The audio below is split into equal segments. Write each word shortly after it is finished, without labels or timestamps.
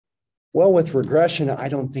Well, with regression, I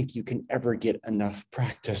don't think you can ever get enough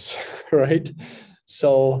practice, right?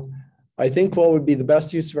 So I think what would be the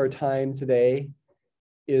best use of our time today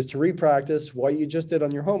is to re-practice what you just did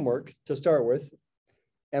on your homework to start with,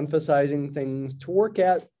 emphasizing things to work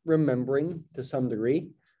at remembering to some degree.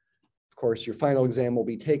 Of course, your final exam will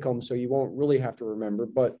be take home, so you won't really have to remember.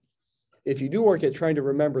 But if you do work at trying to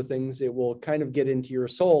remember things, it will kind of get into your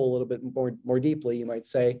soul a little bit more deeply, you might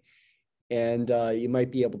say. And you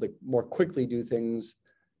might be able to more quickly do things,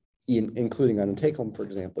 including on a take-home, for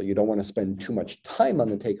example. You don't want to spend too much time on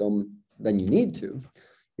the take-home than you need to.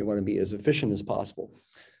 You want to be as efficient as possible.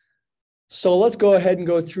 So let's go ahead and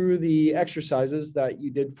go through the exercises that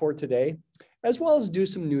you did for today, as well as do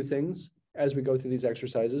some new things as we go through these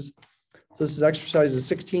exercises. So this is exercises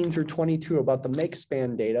 16 through 22 about the make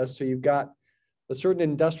span data. So you've got a certain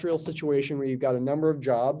industrial situation where you've got a number of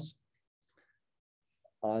jobs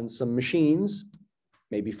on some machines,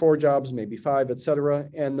 maybe 4 jobs, maybe 5, etc.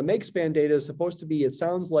 And the make span data is supposed to be, it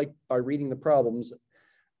sounds like by reading the problems,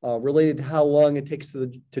 related to how long it takes to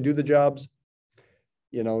do the jobs.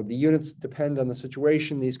 You know, the units depend on the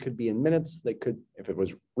situation. These could be in minutes. They could, if it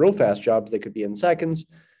was real fast jobs, they could be in seconds.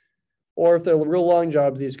 Or if they're real long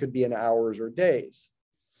jobs, these could be in hours or days.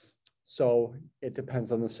 So it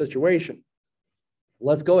depends on the situation.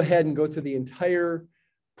 Let's go ahead and go through the entire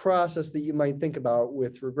process that you might think about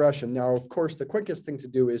with regression. Now, of course, the quickest thing to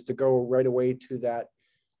do is to go right away to that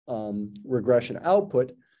regression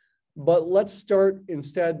output. But let's start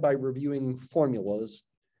instead by reviewing formulas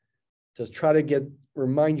to try to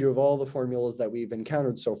remind you of all the formulas that we've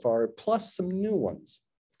encountered so far, plus some new ones.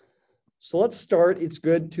 So let's start. It's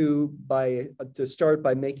good to start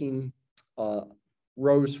by making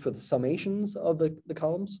rows for the summations of the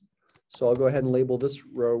columns. So I'll go ahead and label this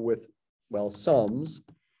row with, well, sums.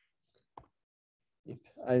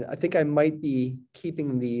 I think I might be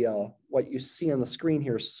keeping the what you see on the screen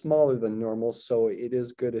here smaller than normal, so it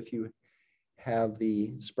is good if you have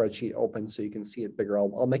the spreadsheet open so you can see it bigger.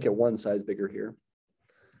 I'll make it one size bigger here.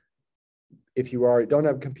 If you don't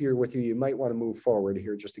have a computer with you, you might want to move forward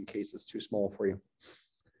here just in case it's too small for you.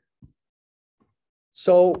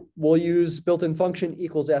 So we'll use built-in function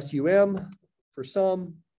equals sum for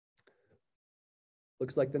sum.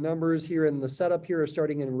 Looks like the numbers here in the setup here are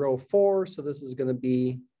starting in row 4. So this is going to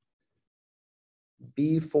be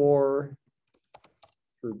B4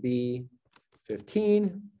 through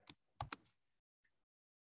B15.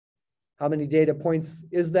 How many data points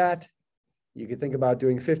is that? You could think about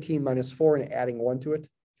doing 15 minus 4 and adding 1 to it.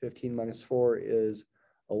 15 minus 4 is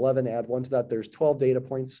 11. Add 1 to that. There's 12 data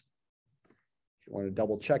points. If you want to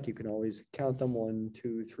double check, you can always count them. 1,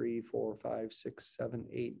 2, 3, 4, 5, 6, 7,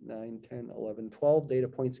 8, 9, 10, 11, 12 data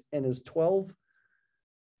points. N is 12.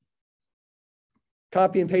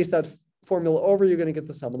 Copy and paste that formula over. You're going to get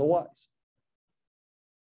the sum of the y's.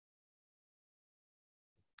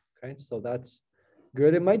 Okay, so that's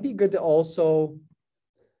good. It might be good to also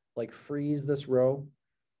like freeze this row.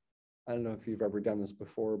 I don't know if you've ever done this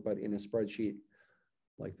before, but in a spreadsheet,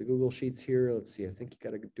 like the Google Sheets here, let's see, I think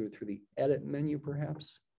you got to do it through the edit menu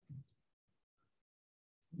perhaps.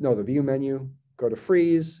 No, the view menu, go to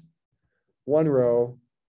freeze, one row.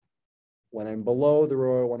 When I'm below the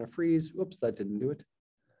row I want to freeze, oops, that didn't do it.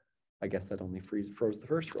 I guess that only froze the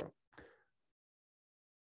first row.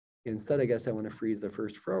 Instead, I guess I want to freeze the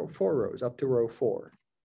first 4 rows up to row 4.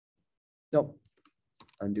 Nope,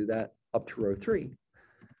 undo that up to row 3.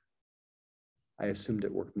 I assumed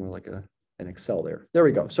it worked more like an Excel there. There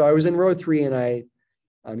we go. So I was in row 3 and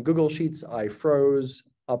on Google Sheets, I froze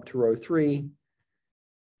up to row 3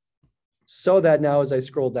 so that now as I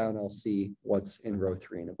scroll down, I'll see what's in row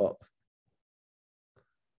 3 and above.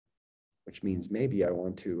 Which means maybe I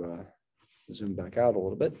want to zoom back out a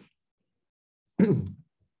little bit.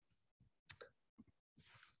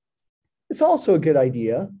 It's also a good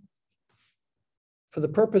idea for the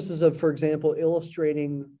purposes of, for example,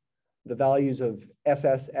 illustrating the values of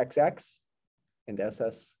SSXX and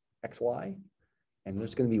SSXY. And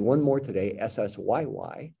there's going to be one more today,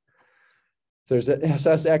 SSYY. There's an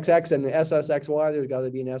SSXX and an SSXY. There's got to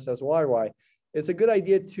be an SSYY. It's a good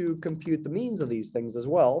idea to compute the means of these things as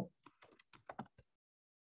well.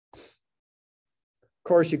 Of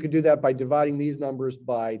course, you could do that by dividing these numbers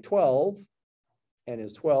by 12. N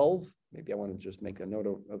is 12. Maybe I want to just make a note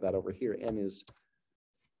of that over here. N is,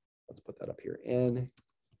 let's put that up here. N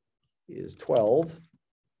is 12.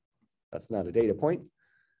 That's not a data point.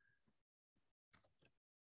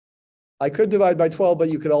 I could divide by 12,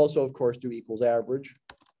 but you could also, of course, do equals average.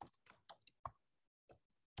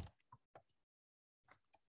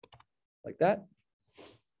 Like that.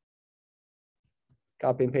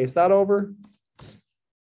 Copy and paste that over.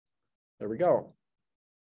 There we go.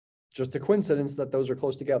 Just a coincidence that those are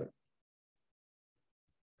close together.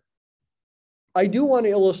 I do want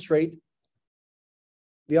to illustrate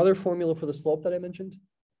the other formula for the slope that I mentioned.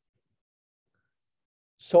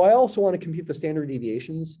 So I also want to compute the standard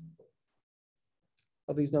deviations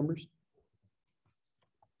of these numbers.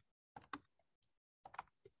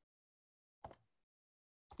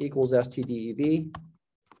 Equals STDEV.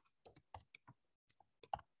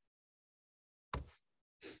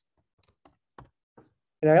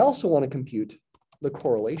 And I also want to compute the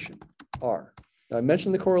correlation R. Now, I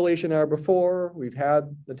mentioned the correlation R before. We've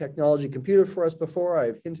had the technology computed for us before.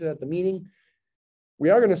 I've hinted at the meaning.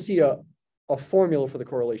 We are going to see a formula for the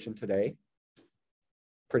correlation today,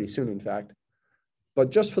 pretty soon, in fact.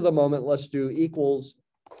 But just for the moment, let's do equals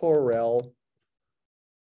correl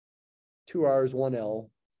 2R's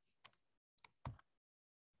 1L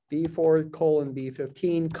B4 colon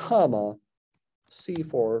B15 comma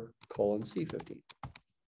C4 colon C15.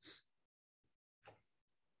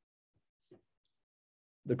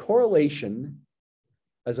 The correlation,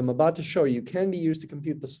 as I'm about to show you, can be used to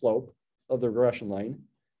compute the slope of the regression line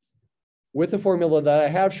with a formula that I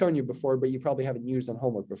have shown you before, but you probably haven't used on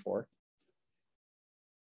homework before.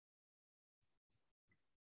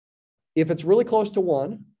 If it's really close to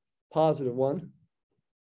 1, positive 1,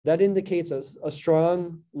 that indicates a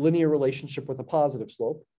strong linear relationship with a positive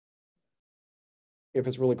slope. If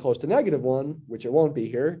it's really close to -1, which it won't be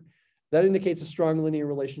here, that indicates a strong linear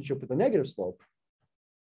relationship with a negative slope.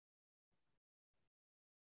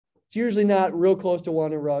 It's usually not real close to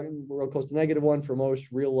 1 or real close to -1 for most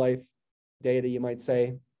real life data, you might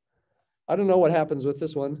say. I don't know what happens with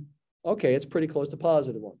this one. Okay, it's pretty close to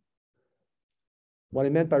 +1. What I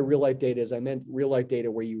meant by real life data is I meant real life data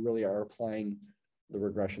where you really are applying the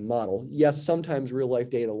regression model. Yes, sometimes real life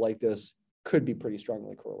data like this could be pretty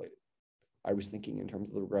strongly correlated. I was thinking in terms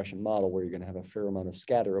of the regression model where you're going to have a fair amount of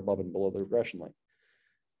scatter above and below the regression line.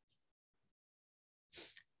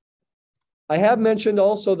 I have mentioned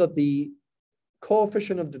also that the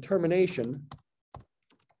coefficient of determination,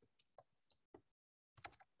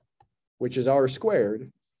 which is R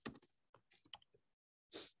squared,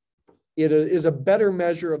 it is a better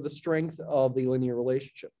measure of the strength of the linear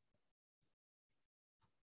relationship.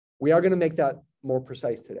 We are going to make that more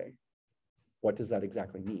precise today. What does that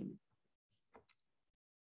exactly mean?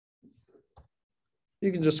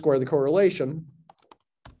 You can just square the correlation.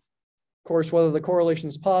 Of course, whether the correlation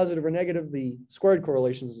is positive or negative, the squared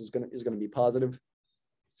correlation is going to be positive.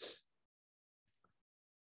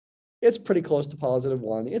 It's pretty close to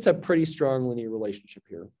 +1. It's a pretty strong linear relationship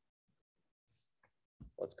here.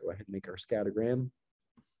 Let's go ahead and make our scattergram.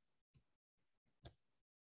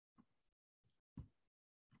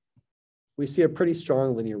 We see a pretty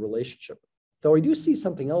strong linear relationship, though I do see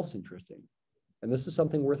something else interesting, and this is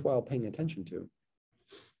something worthwhile paying attention to.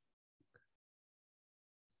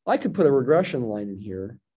 I could put a regression line in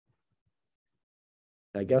here.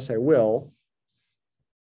 I guess I will.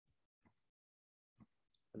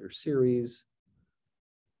 Under series,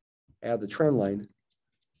 add the trend line.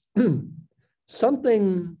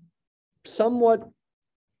 Something somewhat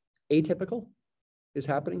atypical is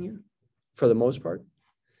happening here for the most part,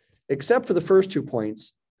 except for the first 2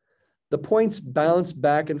 points. The points bounce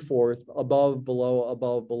back and forth above, below,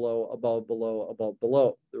 above, below, above, below, above,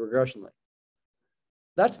 below the regression line.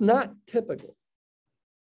 That's not typical.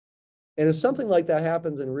 And if something like that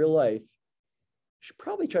happens in real life, you should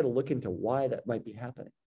probably try to look into why that might be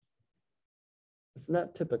happening. It's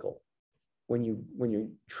not typical when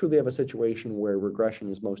you truly have a situation where regression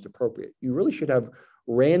is most appropriate. You really should have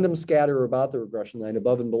random scatter about the regression line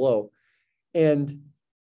above and below. And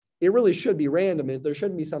it really should be random. There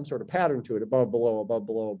shouldn't be some sort of pattern to it, above, below, above,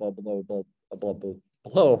 below, above, below, above, above,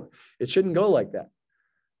 below. It shouldn't go like that.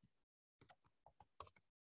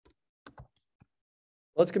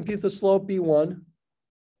 Let's compute the slope B1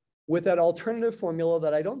 with that alternative formula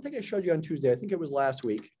that I don't think I showed you on Tuesday. I think it was last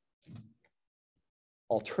week.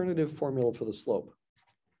 Alternative formula for the slope.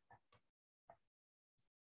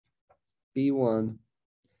 B1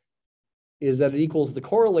 is that it equals the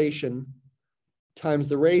correlation times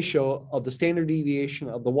the ratio of the standard deviation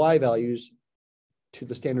of the y values to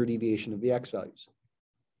the standard deviation of the x values.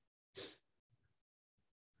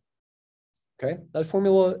 Okay, that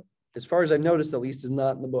formula, as far as I've noticed, at least, is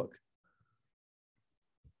not in the book.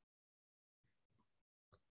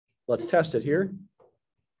 Let's test it here.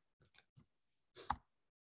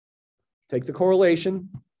 Take the correlation,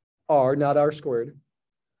 R, not R squared,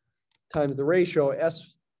 times the ratio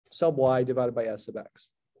S sub y divided by S sub x.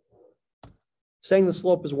 Saying the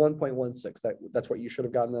slope is 1.16. That's what you should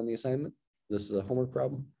have gotten on the assignment. This is a homework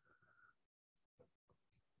problem.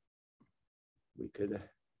 we could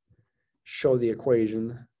show the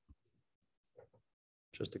equation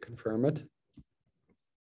just to confirm it.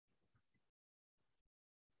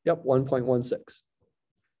 Yep, 1.16.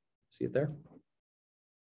 See it there?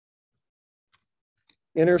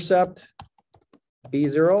 Intercept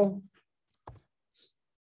B0,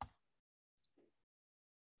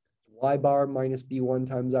 y bar minus B1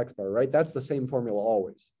 times x bar, right? That's the same formula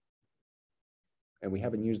always. And we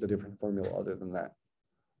haven't used a different formula other than that.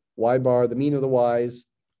 Y bar, the mean of the y's,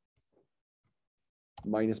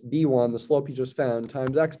 minus B1, the slope you just found,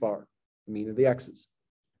 times x bar, the mean of the x's.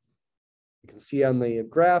 You can see on the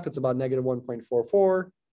graph, it's about negative 1.44.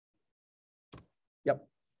 Yep.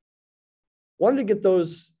 Wanted to get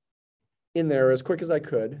those in there as quick as I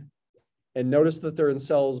could. And notice that they're in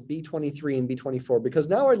cells B23 and B24, because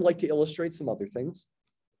now I'd like to illustrate some other things.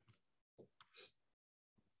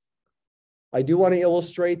 I do want to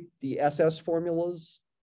illustrate the SS formulas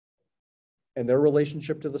and their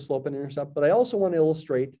relationship to the slope and intercept, but I also want to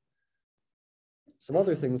illustrate some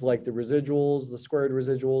other things like the residuals, the squared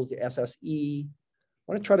residuals, the SSE. I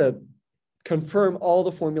want to try to confirm all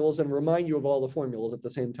the formulas and remind you of all the formulas at the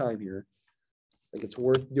same time here. I think it's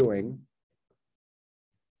worth doing.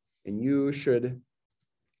 And you should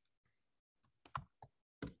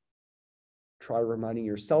try reminding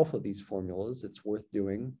yourself of these formulas. It's worth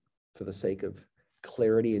doing for the sake of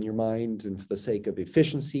clarity in your mind and for the sake of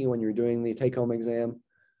efficiency when you're doing the take-home exam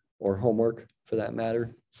or homework for that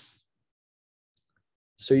matter.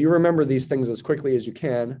 So you remember these things as quickly as you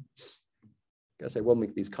can. I guess I will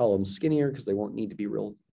make these columns skinnier because they won't need to be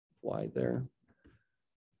real wide there.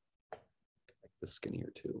 Make this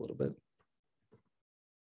skinnier too a little bit.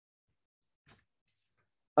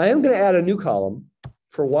 I am going to add a new column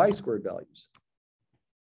for y squared values.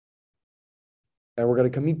 And we're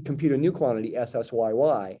going to compute a new quantity,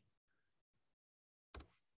 SSYY.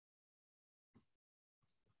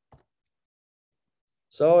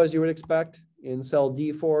 So as you would expect, in cell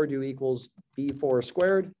D4, do equals B4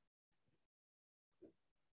 squared.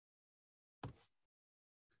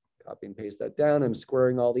 Copy and paste that down. I'm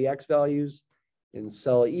squaring all the x values. In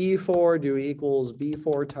cell E4, do equals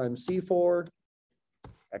B4 times C4.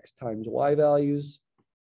 X times y values.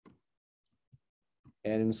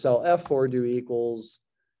 And in cell F4, do equals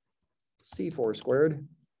C4 squared.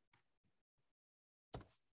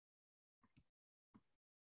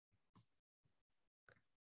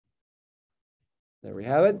 There we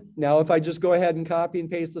have it. Now, if I just go ahead and copy and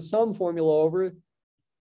paste the sum formula over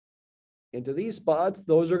into these spots,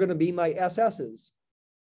 those are going to be my SS's.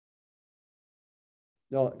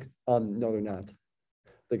 No, no, they're not.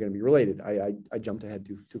 They're going to be related. I jumped ahead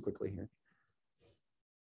too quickly here.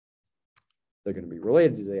 They're going to be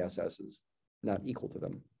related to the SS's, not equal to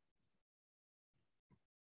them.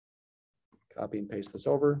 Copy and paste this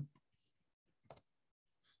over.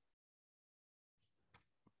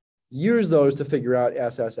 Use those to figure out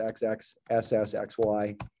SSXX,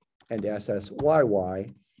 SSXY, and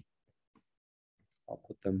SSYY. I'll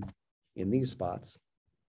put them in these spots.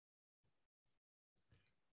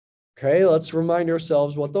 Okay, let's remind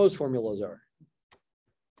ourselves what those formulas are.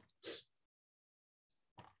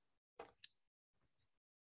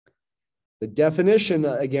 The definition,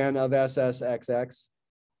 again, of SSXX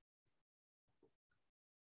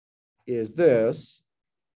is this.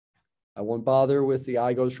 I won't bother with the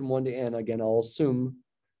I goes from 1 to n. Again, I'll assume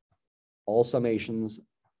all summations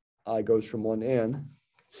I goes from 1 to n.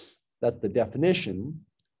 That's the definition.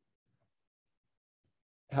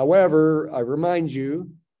 However, I remind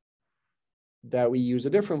you that we use a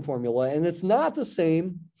different formula, and it's not the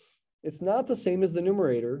same. It's not the same as the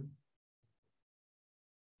numerator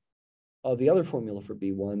of the other formula for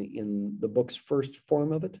B1 in the book's first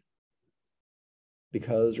form of it.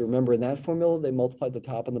 Because remember, in that formula, they multiplied the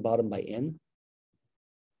top and the bottom by n.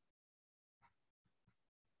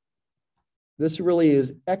 This really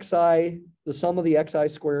is xi, the sum of the xi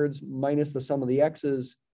squareds minus the sum of the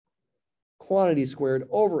x's, quantity squared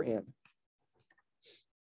over n.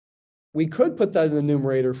 We could put that in the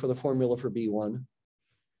numerator for the formula for B1.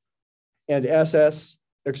 And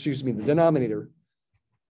the denominator,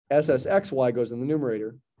 SSXY goes in the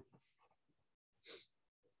numerator.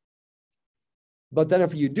 But then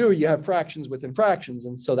if you do, you have fractions within fractions.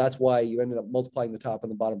 And so that's why you ended up multiplying the top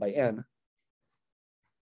and the bottom by n.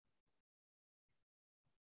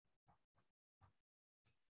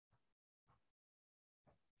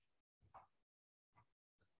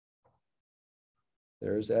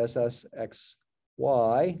 There's SSXY.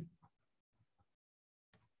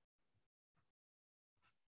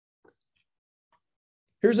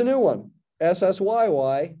 Here's a new one,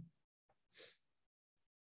 SSYY.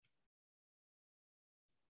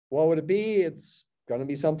 What would it be? It's going to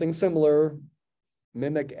be something similar.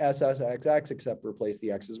 Mimic SSXX, except replace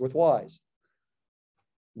the x's with y's.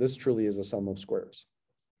 This truly is a sum of squares.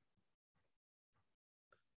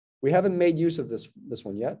 We haven't made use of this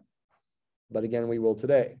one yet, but again, we will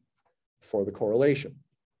today for the correlation.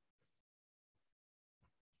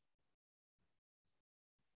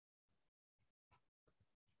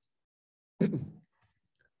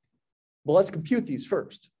 Well, let's compute these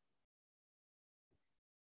first.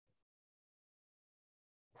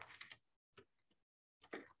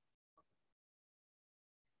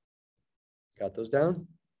 Got those down?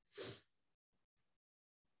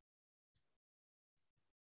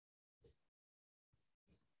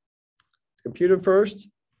 Let's compute them first.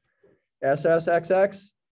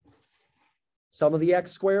 SSXX, sum of the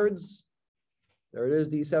x squareds. There it is,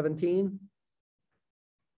 D17.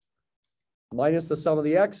 Minus the sum of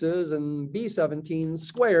the x's, and B17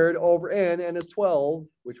 squared over n is 12,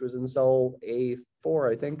 which was in cell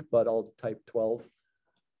A4, I think, but I'll type 12.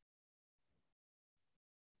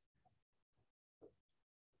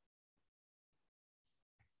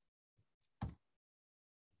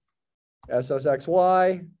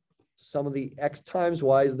 SSXY, sum of the x times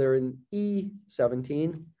y's, they're in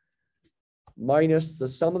E17, minus the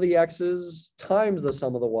sum of the x's times the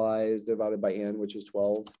sum of the y's divided by n, which is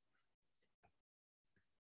 12.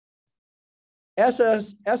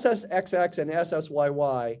 SSXX and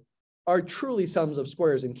SSYY are truly sums of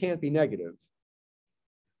squares and can't be negative.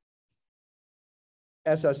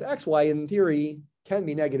 SSXY, in theory, can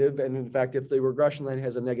be negative, and in fact, if the regression line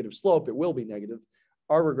has a negative slope, it will be negative.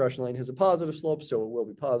 Our regression line has a positive slope, so it will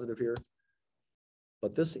be positive here.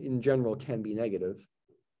 But this, in general, can be negative.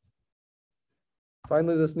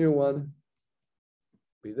 Finally, this new one will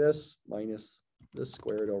be this minus this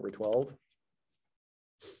squared over 12.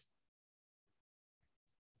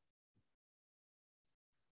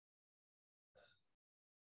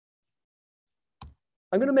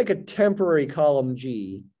 I'm going to make a temporary column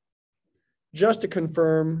G just to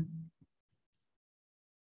confirm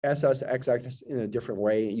SSXX in a different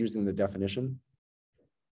way using the definition.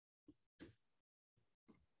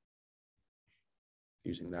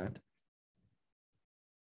 Using that.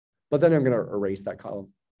 But then I'm going to erase that column.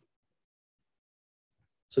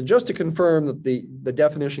 So just to confirm that the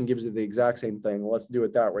definition gives you the exact same thing, let's do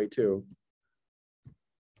it that way too.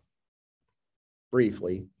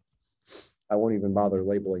 Briefly. I won't even bother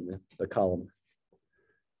labeling the column.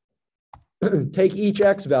 Take each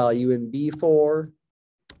x value in B4,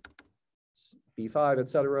 B5,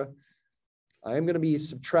 etc. I am going to be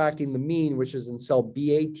subtracting the mean, which is in cell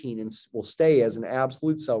B18, and will stay as an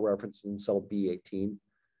absolute cell reference in cell B18.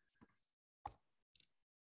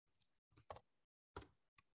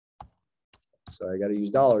 So I got to use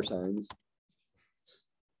dollar signs.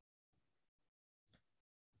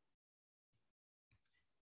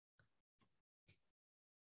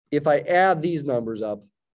 If I add these numbers up,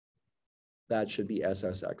 that should be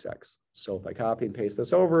SSXX. So if I copy and paste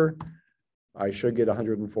this over, I should get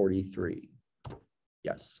 143.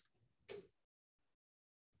 Yes.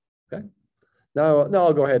 Okay. Now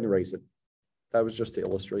I'll go ahead and erase it. That was just to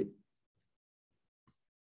illustrate.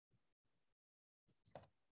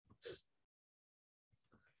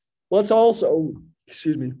 Let's also,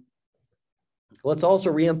 let's also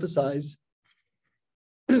reemphasize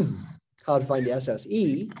how to find the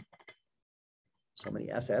SSE. So many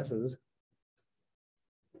SS's.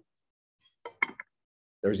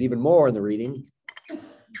 There's even more in the reading that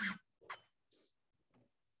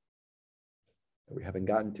we haven't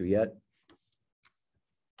gotten to yet.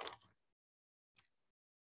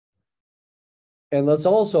 And let's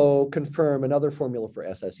also confirm another formula for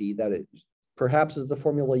SSE that it perhaps is the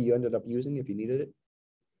formula you ended up using if you needed it.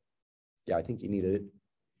 Yeah, I think you needed it.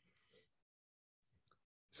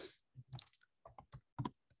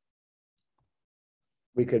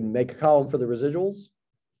 We could make a column for the residuals.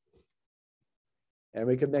 And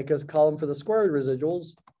we could make a column for the squared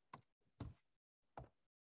residuals.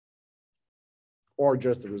 Or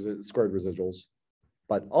just the squared residuals.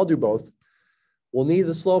 But I'll do both. We'll need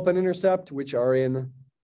the slope and intercept, which are in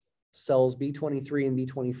cells B23 and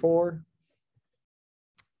B24.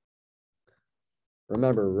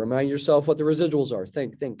 Remember, remind yourself what the residuals are.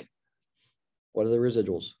 Think. What are the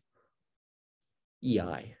residuals?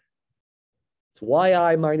 EI. It's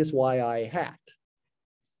YI minus YI hat.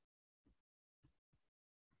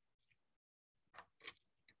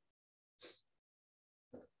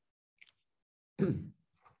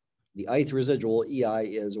 The ith residual, EI,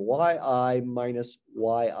 is YI minus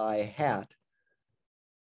YI hat.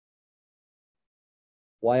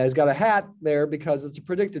 YI's got a hat there because it's a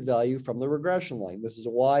predicted value from the regression line. This is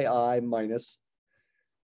YI minus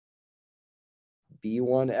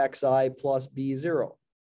B1xi plus B0.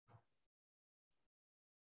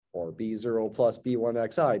 Or B0 plus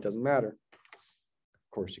B1xi, it doesn't matter.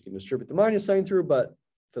 Of course, you can distribute the minus sign through, but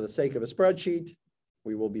for the sake of a spreadsheet,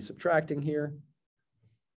 we will be subtracting here.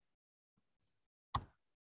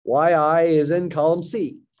 Yi is in column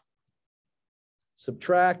C.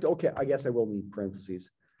 Subtract, okay, I guess I will need parentheses.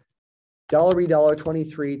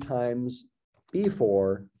 $B$23 times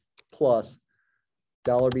B4 plus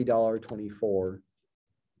 $B$24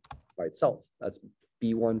 by itself. That's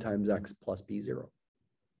B1 times X plus B0.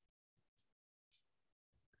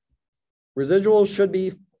 Residuals should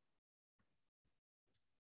be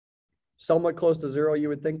somewhat close to zero, you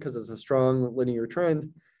would think, because it's a strong linear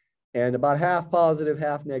trend, and about half positive,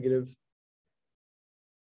 half negative.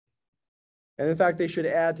 And in fact, they should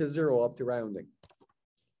add to zero up to rounding.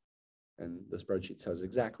 And the spreadsheet says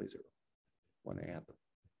exactly zero when they happen.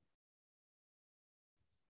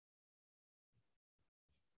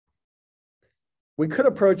 We could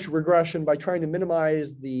approach regression by trying to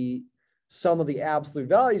minimize the sum of the absolute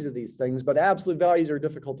values of these things, but absolute values are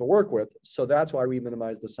difficult to work with. So that's why we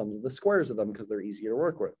minimize the sums of the squares of them, because they're easier to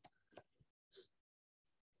work with.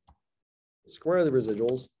 Square the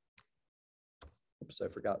residuals. Oops, I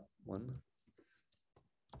forgot one.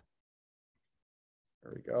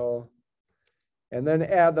 There we go. And then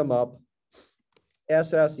add them up.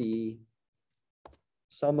 SSE,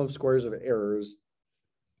 sum of squares of errors,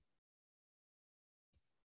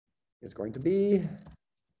 is going to be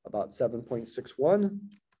about 7.61.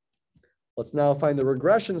 Let's now find the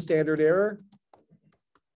regression standard error.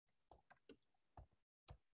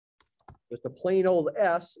 Just a plain old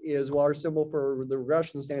S is our symbol for the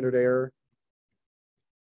regression standard error.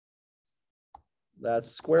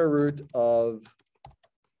 That's square root of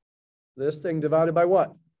this thing divided by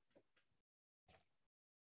what?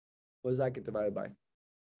 What does that get divided by?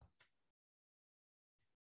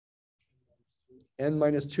 N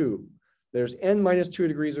minus 2. There's N minus 2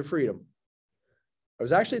 degrees of freedom. I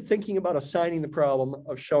was actually thinking about assigning the problem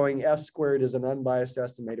of showing S squared as an unbiased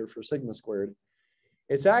estimator for sigma squared.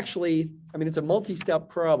 It's actually, I mean, it's a multi-step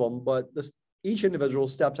problem, but each individual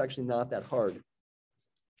step's actually not that hard.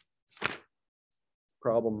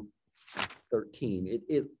 Problem 13.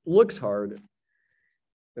 It looks hard.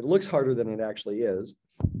 It looks harder than it actually is.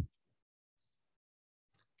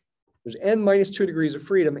 There's N minus 2 degrees of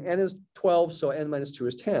freedom. N is 12, so N minus 2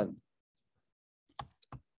 is 10.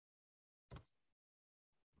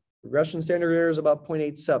 Regression standard error is about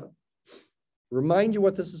 0.87. Remind you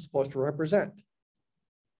what this is supposed to represent.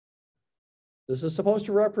 This is supposed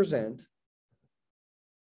to represent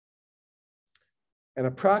an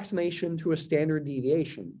approximation to a standard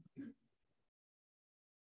deviation.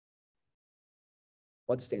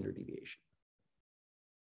 What standard deviation?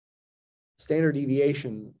 Standard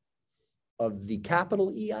deviation of the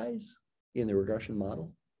capital EIs in the regression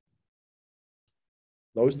model.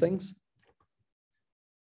 Those things.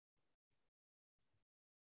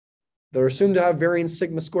 They're assumed to have variance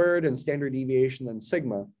sigma squared and standard deviation then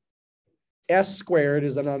sigma. S squared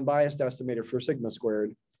is an unbiased estimator for sigma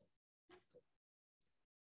squared.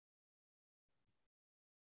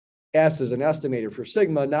 S is an estimator for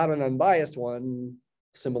sigma, not an unbiased one,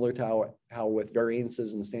 similar to how with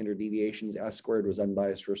variances and standard deviations, S squared was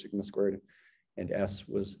unbiased for sigma squared, and S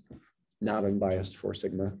was not unbiased for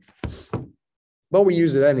sigma. But we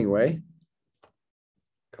use it anyway,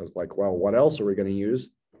 because like, well, what else are we going to use?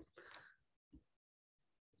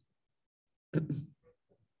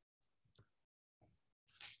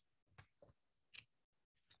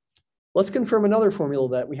 Let's confirm another formula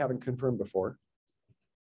that we haven't confirmed before,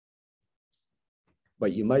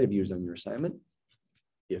 but you might have used on your assignment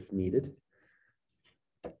if needed.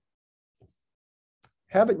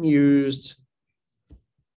 Haven't used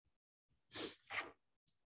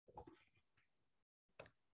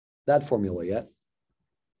that formula yet.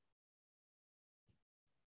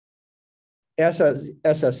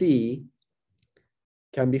 SSE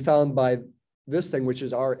can be found by this thing, which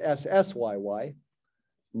is our SSYY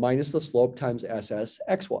minus the slope times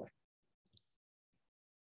SSXY.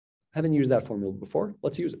 Haven't used that formula before.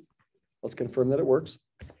 Let's use it. Let's confirm that it works.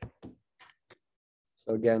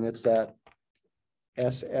 So again, it's that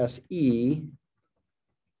SSE.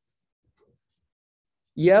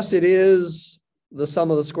 Yes, it is the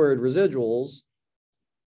sum of the squared residuals,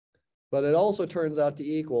 but it also turns out to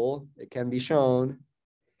equal, it can be shown,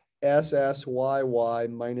 SSYY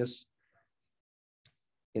minus,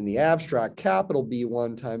 in the abstract, capital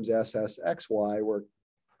B1 times SSXY, where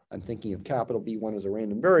I'm thinking of capital B1 as a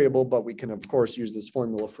random variable, but we can, of course, use this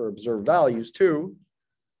formula for observed values too.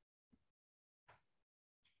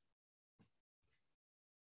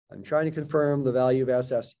 I'm trying to confirm the value of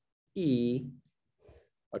SSE.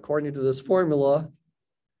 According to this formula,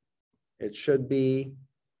 it should be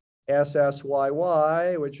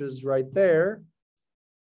SSYY, which is right there,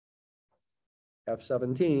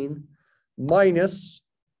 F17, minus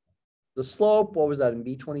the slope. What was that in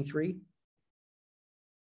B23?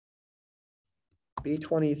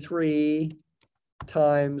 B23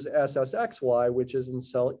 times SSXY, which is in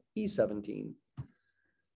cell E17.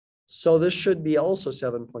 So this should be also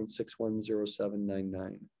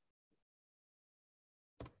 7.610799.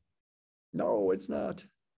 No, it's not.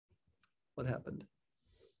 What happened?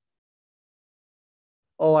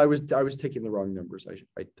 Oh, I was taking the wrong numbers.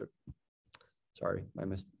 I took, sorry,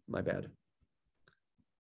 my bad.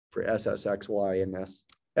 For SSXY and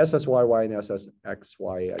SSYY and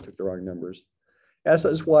SSXY, I took the wrong numbers.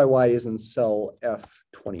 SSYY is in cell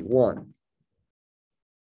F21.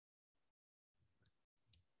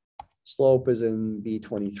 Slope is in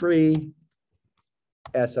B23.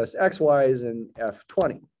 SSXY is in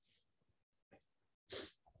F20.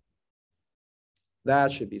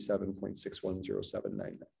 That should be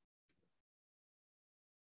 7.610799.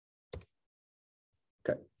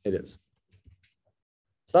 Okay, it is.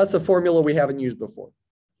 So that's the formula we haven't used before.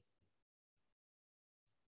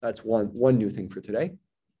 That's one new thing for today.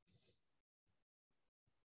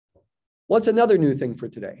 What's another new thing for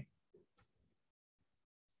today?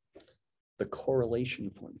 The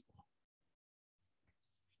correlation formula.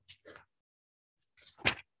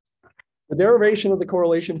 The derivation of the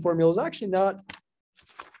correlation formula is actually not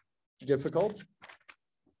difficult.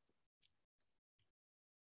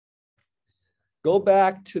 Go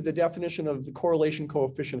back to the definition of the correlation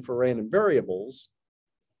coefficient for random variables.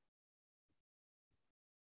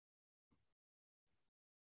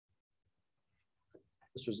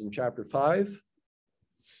 This was in chapter 5.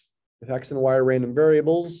 If X and Y are random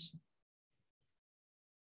variables,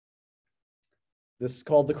 this is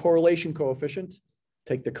called the correlation coefficient.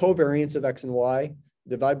 Take the covariance of X and Y,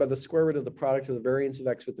 divide by the square root of the product of the variance of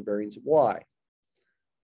X with the variance of Y.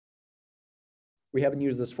 We haven't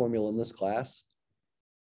used this formula in this class.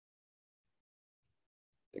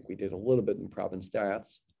 I think we did a little bit in problem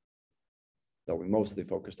stats, though we mostly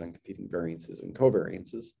focused on computing variances and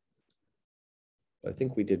covariances. I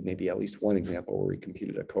think we did maybe at least one example where we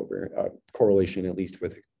computed a correlation, at least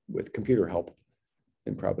with computer help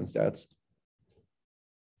in problem stats.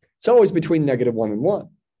 It's always between -1 and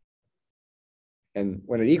 1. And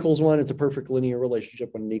when it equals 1, it's a perfect linear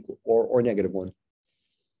relationship when it equals or -1.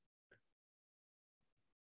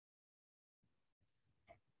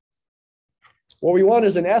 What we want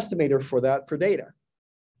is an estimator for that for data.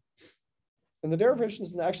 And the derivation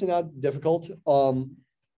is actually not difficult.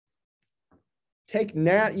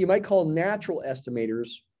 You might call natural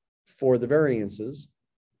estimators for the variances.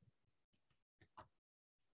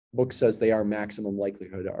 Book says they are maximum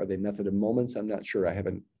likelihood. Are they method of moments? I'm not sure. I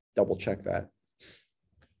haven't double checked that.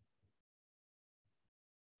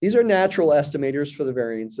 These are natural estimators for the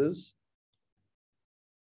variances.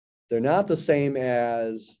 They're not the same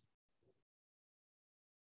as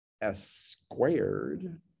S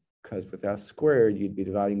squared, because with S squared, you'd be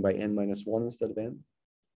dividing by n-1 instead of n.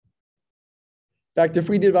 In fact, if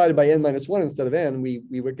we divided by n-1 instead of n,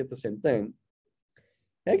 we would get the same thing.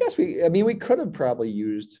 I guess we could have probably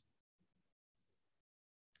used,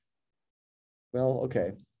 well,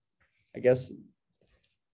 okay. I guess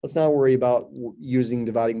let's not worry about using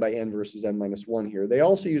dividing by n versus n-1 here. They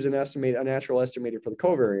also use a natural estimator for the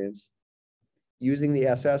covariance using the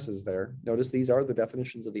SS's there. Notice these are the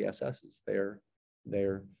definitions of the SS's there,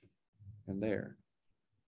 there, and there.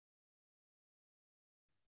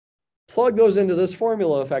 Plug those into this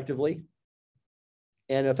formula effectively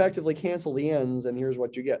and effectively cancel the n's, and here's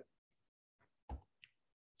what you get.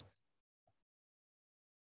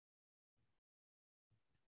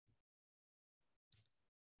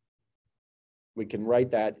 We can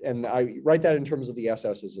write that, and I write that in terms of the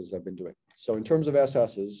SS's as I've been doing. So in terms of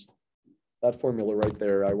SS's, that formula right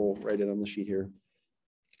there, I will write it on the sheet here.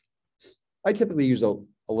 I typically use a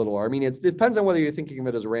little r. I mean, it depends on whether you're thinking of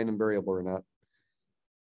it as a random variable or not.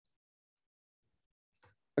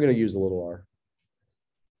 I'm going to use a little r.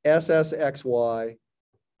 SSXY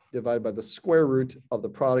divided by the square root of the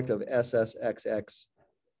product of SSXX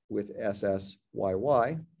with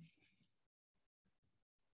SSYY.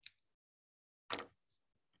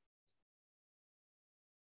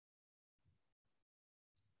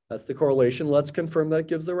 That's the correlation. Let's confirm that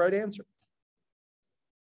gives the right answer.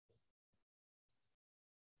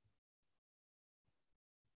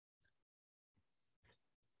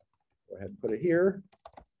 Go ahead and put it here.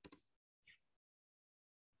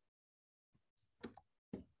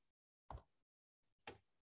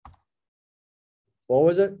 What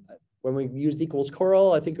was it? When we used equals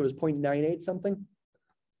choral, I think it was 0.98 something.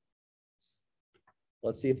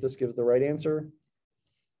 Let's see if this gives the right answer.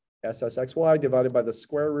 SSXY divided by the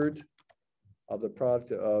square root of the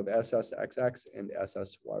product of SSXX and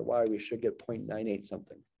SSYY. We should get 0.98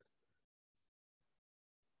 something.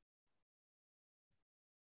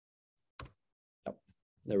 Yep,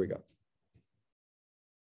 there we go.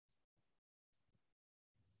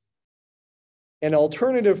 An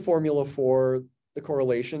alternative formula for the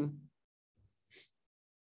correlation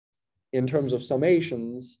in terms of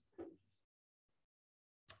summations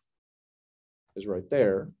is right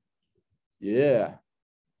there. Yeah,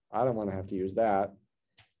 I don't want to have to use that.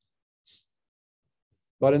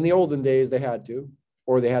 But in the olden days, they had to,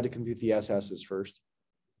 or they had to compute the SS's first.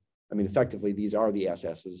 I mean, effectively, these are the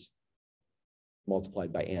SS's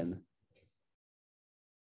multiplied by n.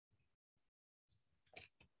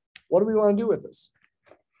 What do we want to do with this?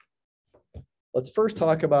 Let's first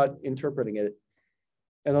talk about interpreting it.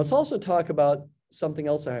 And let's also talk about something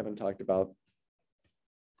else I haven't talked about,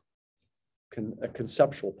 a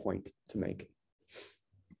conceptual point to make.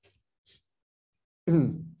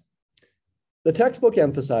 The textbook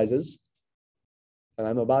emphasizes, and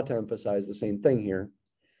I'm about to emphasize the same thing here,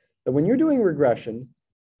 that when you're doing regression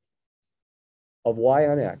of y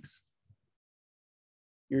on x,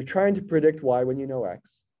 you're trying to predict y when you know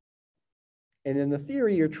x. And in the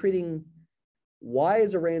theory, you're treating y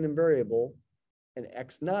as a random variable and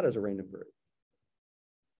x not as a random variable.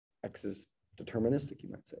 X is deterministic, you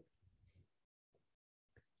might say.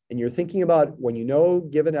 And you're thinking about when you know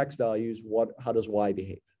given x values, how does y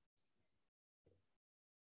behave?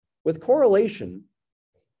 With correlation,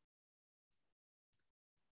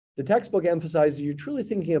 the textbook emphasizes you're truly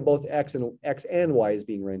thinking of both x and y as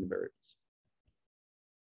being random variables.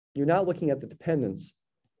 You're not looking at the dependence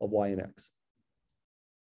of y and x.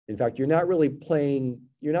 In fact, you're not really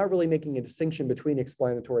making a distinction between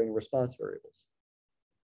explanatory and response variables.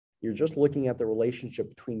 You're just looking at the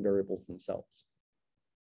relationship between variables themselves.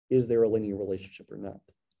 Is there a linear relationship or not?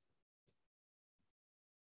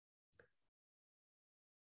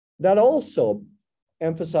 That also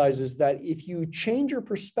emphasizes that if you change your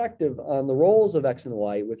perspective on the roles of x and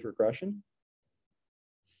y with regression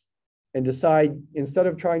and decide instead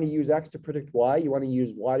of trying to use x to predict y, you want to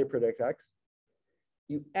use y to predict x,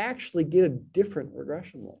 you actually get a different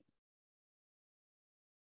regression line.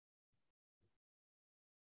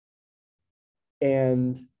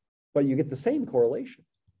 But you get the same correlation.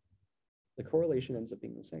 The correlation ends up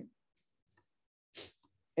being the same.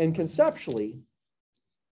 And conceptually,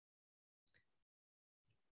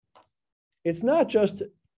 it's not just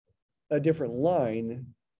a different line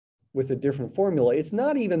with a different formula. It's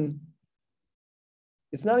not even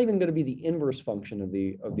going to be the inverse function of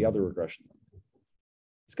the other regression line.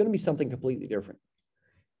 It's going to be something completely different.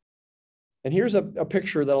 And here's a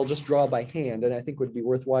picture that I'll just draw by hand, and I think would be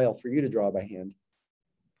worthwhile for you to draw by hand.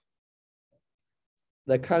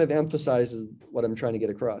 That kind of emphasizes what I'm trying to get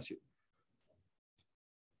across here.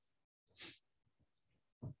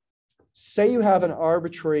 Say you have an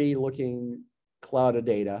arbitrary looking cloud of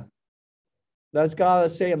data that's got,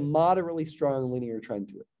 say, a moderately strong linear trend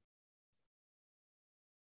to it.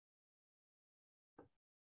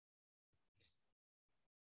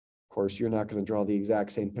 Of course, you're not going to draw the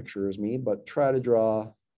exact same picture as me, but try to draw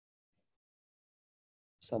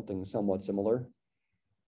something somewhat similar.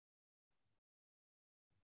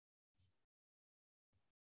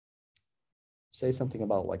 Say something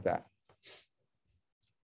about like that.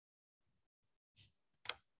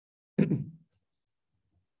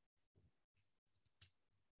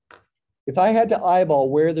 If I had to eyeball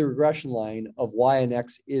where the regression line of y and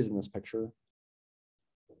x is in this picture,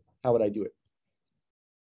 how would I do it?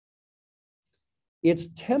 It's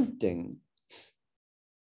tempting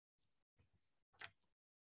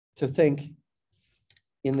to think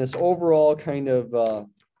in this overall kind of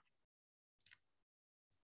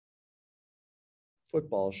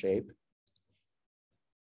football shape.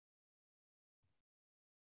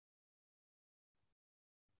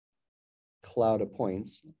 Cloud of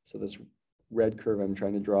points. So this red curve I'm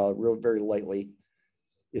trying to draw very lightly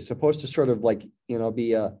is supposed to sort of like,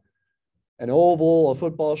 be an oval, a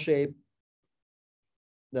football shape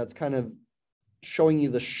that's kind of showing you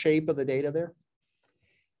the shape of the data there.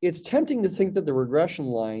 It's tempting to think that the regression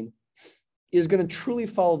line is going to truly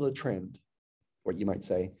follow the trend, what you might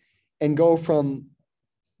say, and go from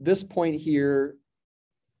this point here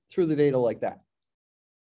through the data like that.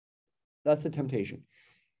 That's the temptation.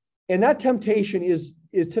 And that temptation is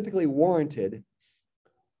typically warranted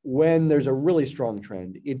when there's a really strong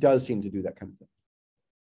trend. It does seem to do that kind of thing.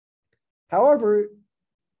 However,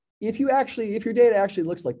 if your data actually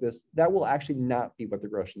looks like this, that will actually not be what the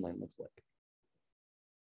regression line looks like.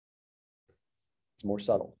 It's more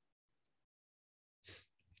subtle.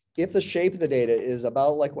 If the shape of the data is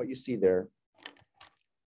about like what you see there,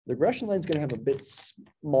 the regression line is going to have a bit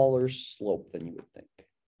smaller slope than you would think.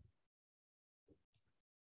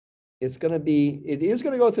 It is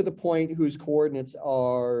going to go through the point whose coordinates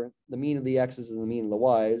are the mean of the x's and the mean of the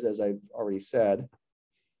y's, as I've already said,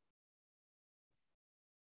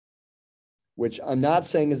 which I'm not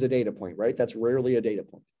saying is a data point, right? That's rarely a data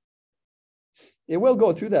point. It will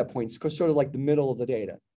go through that point, sort of like the middle of the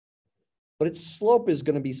data, but its slope is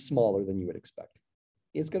going to be smaller than you would expect.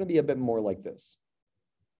 It's going to be a bit more like this.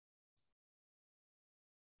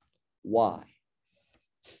 Why?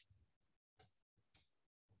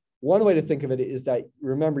 One way to think of it is that,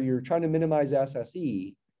 remember, you're trying to minimize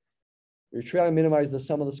SSE. You're trying to minimize the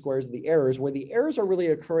sum of the squares of the errors, where the errors are really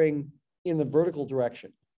occurring in the vertical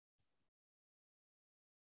direction,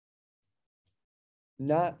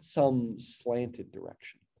 not some slanted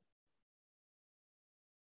direction.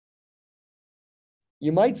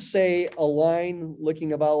 You might say a line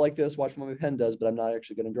looking about like this, watch what my pen does, but I'm not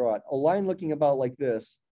actually going to draw it. A line looking about like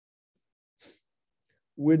this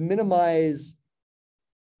would minimize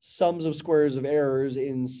sums of squares of errors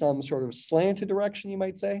in some sort of slanted direction, you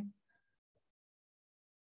might say.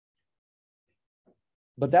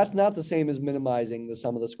 But that's not the same as minimizing the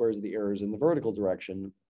sum of the squares of the errors in the vertical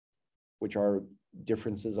direction, which are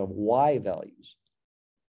differences of y values.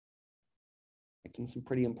 Making some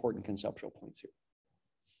pretty important conceptual points here.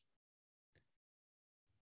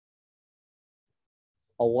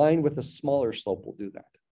 A line with a smaller slope will do that.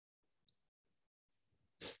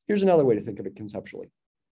 Here's another way to think of it conceptually.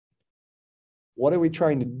 What are we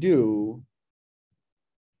trying to do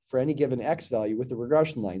for any given x value with the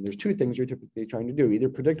regression line? There's two things you're typically trying to do, either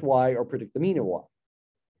predict y or predict the mean of y.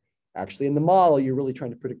 Actually, in the model, you're really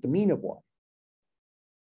trying to predict the mean of y.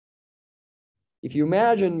 If you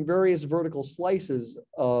imagine various vertical slices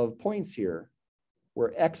of points here,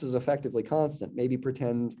 where x is effectively constant, maybe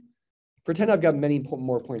pretend I've got many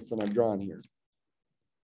more points than I've drawn here.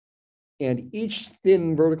 And each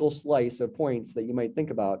thin vertical slice of points that you might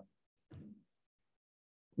think about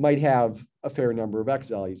might have a fair number of x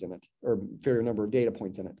values in it, or a fair number of data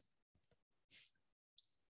points in it.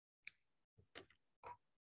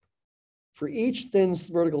 For each thin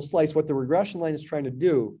vertical slice, what the regression line is trying to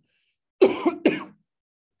do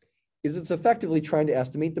is it's effectively trying to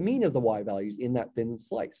estimate the mean of the y values in that thin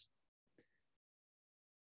slice.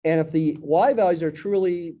 And if the y values are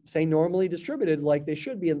truly, say, normally distributed like they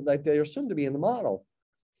should be, like they're assumed to be in the model,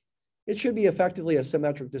 it should be effectively a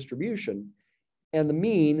symmetric distribution. And the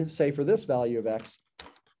mean, say for this value of x,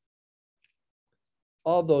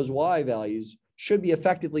 of those y values should be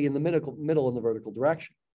effectively in the middle in the vertical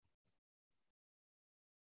direction,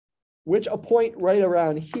 which a point right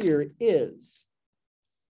around here is.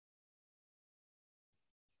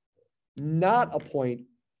 Not a point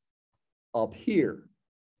up here,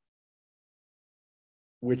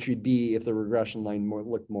 which would be if the regression line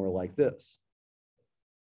looked more like this.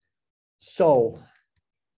 So,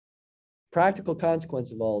 practical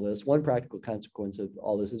consequence of all this, one practical consequence of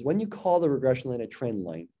all this is when you call the regression line a trend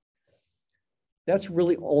line, that's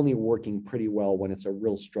really only working pretty well when it's a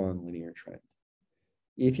real strong linear trend.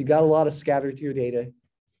 If you got a lot of scatter to your data,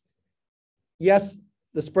 yes,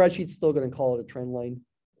 the spreadsheet's still going to call it a trend line,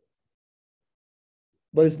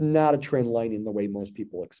 but it's not a trend line in the way most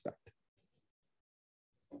people expect.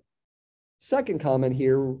 Second comment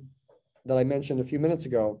here that I mentioned a few minutes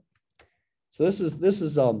ago. So this is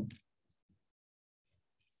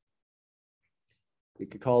we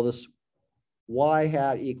could call this y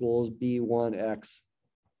hat equals b1x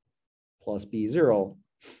plus b0.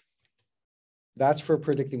 That's for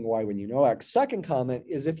predicting y when you know x. Second comment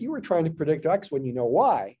is if you were trying to predict x when you know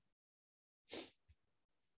y,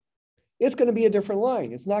 it's going to be a different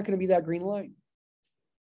line. It's not going to be that green line.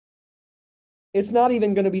 It's not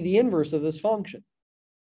even going to be the inverse of this function.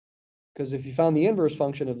 Because if you found the inverse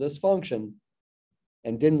function of this function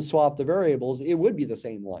and didn't swap the variables, it would be the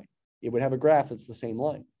same line. It would have a graph that's the same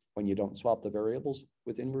line when you don't swap the variables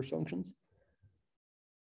with inverse functions.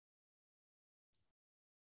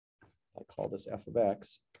 I call this f of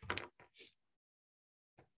x. If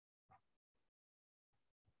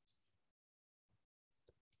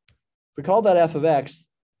we call that f of x,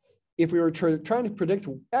 if we were trying to predict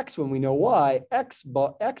x when we know y, x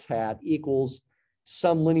hat equals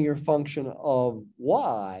some linear function of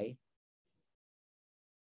y,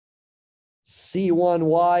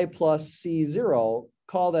 c1y plus c0,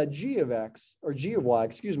 call that g of x, or g of y,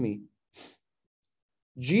 excuse me.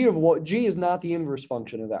 G of what? G is not the inverse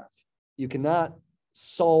function of f. You cannot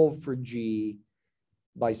solve for G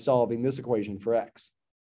by solving this equation for x.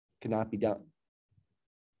 Cannot be done.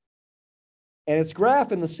 And its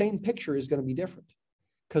graph in the same picture is going to be different.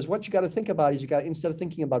 Because what you got to think about is instead of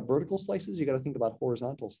thinking about vertical slices, you got to think about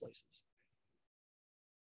horizontal slices.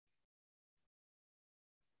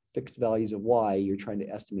 Fixed values of y, you're trying to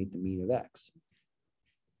estimate the mean of x.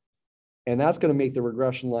 And that's going to make the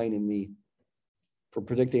regression line for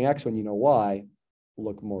predicting x when you know y,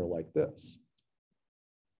 look more like this.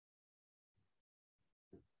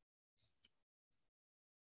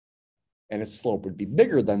 And its slope would be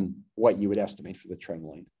bigger than what you would estimate for the trend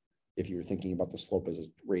line if you were thinking about the slope as a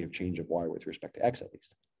rate of change of y with respect to x at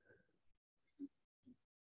least.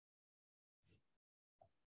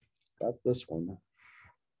 That's this one.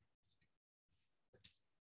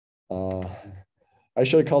 I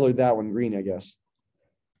should have colored that one green, I guess.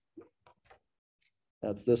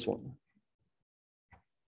 That's this one.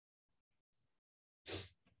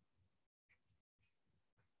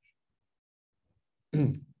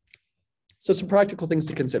 So some practical things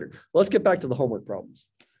to consider. Let's get back to the homework problems.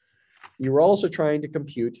 You were also trying to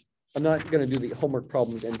compute. I'm not going to do the homework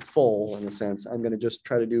problems in full, in a sense. I'm going to just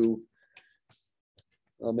try to do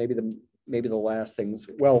maybe the last things.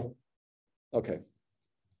 Well, okay.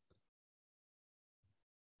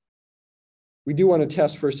 We do want to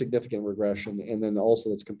test for significant regression, and then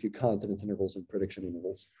also let's compute confidence intervals and prediction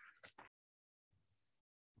intervals.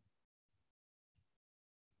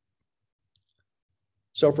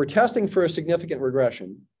 So if we're testing for a significant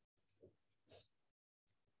regression,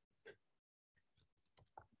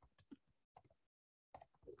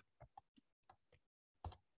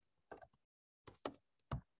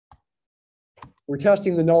 we're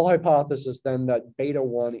testing the null hypothesis then that beta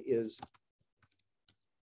 1 is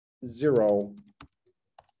 0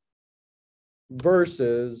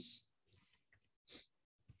 versus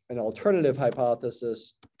an alternative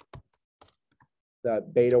hypothesis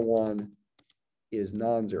that beta 1 is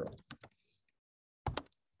non-zero.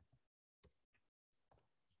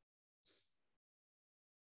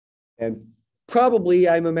 And probably,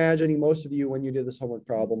 I'm imagining most of you, when you did this homework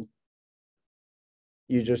problem,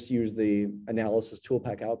 you just use the analysis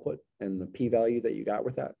toolpack output and the p-value that you got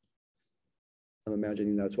with that. I'm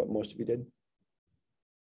imagining that's what most of you did.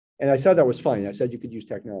 And I said that was fine. I said you could use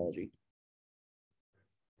technology.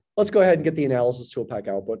 Let's go ahead and get the analysis toolpack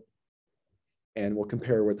output, and we'll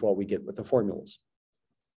compare with what we get with the formulas.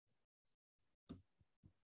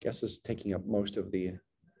 Guess this is taking up most of the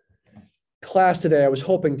class today. I was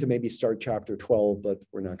hoping to maybe start chapter 12, but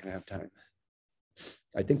we're not going to have time.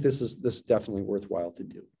 I think this is definitely worthwhile to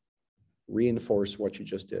do. Reinforce what you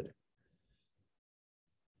just did.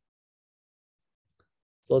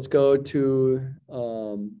 So let's go to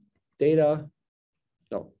data.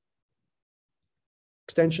 No.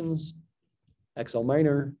 Extensions, XL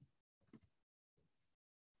minor.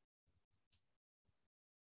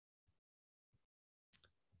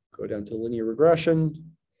 Go down to linear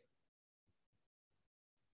regression.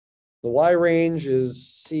 The Y range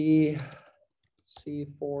is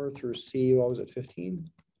C4 through C, what was it, 15?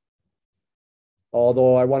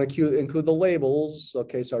 Although I want to include the labels.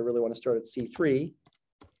 Okay, so I really want to start at C3.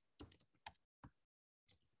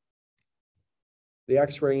 The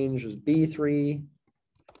X range is B3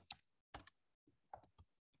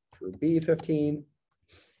 through B15.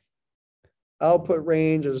 Output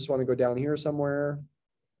range, I just want to go down here somewhere.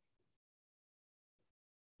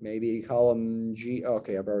 Maybe column G.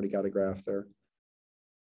 Okay, I've already got a graph there.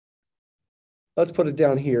 Let's put it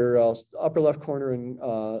down here, upper left corner in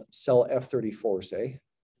cell F34, say.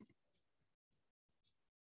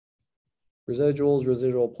 Residuals,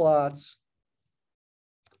 residual plots.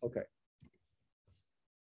 Okay.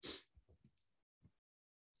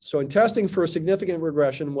 So in testing for a significant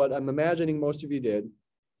regression, what I'm imagining most of you did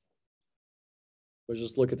was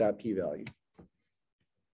just look at that p-value.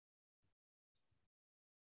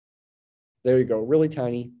 There you go, really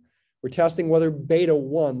tiny. We're testing whether beta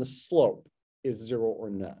 1, the slope, is 0 or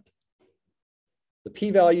not. The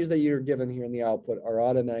p-values that you're given here in the output are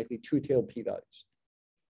automatically two-tailed p-values.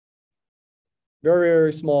 Very,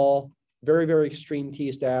 very small, very, very extreme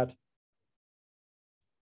t-stat.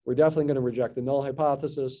 We're definitely going to reject the null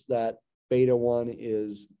hypothesis that beta 1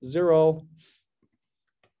 is 0.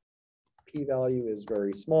 P-value is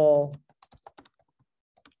very small.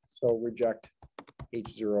 So reject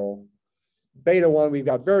H0. Beta 1, we've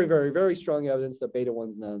got very, very, very strong evidence that beta 1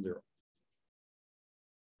 is non-zero.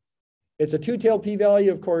 It's a two-tailed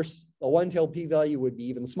p-value. Of course, a one-tailed p-value would be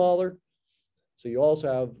even smaller. So you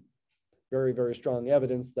also have very, very strong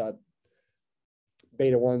evidence that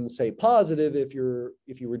beta 1 say positive if you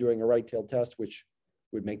were doing a right-tailed test, which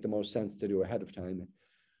would make the most sense to do ahead of time.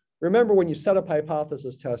 Remember, when you set up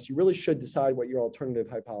hypothesis tests, you really should decide what your alternative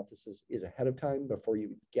hypothesis is ahead of time before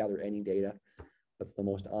you gather any data. That's the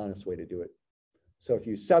most honest way to do it. So if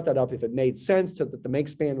you set that up, if it made sense that the make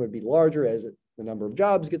span would be larger as the number of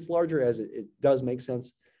jobs gets larger, as it does make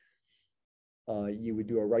sense, you would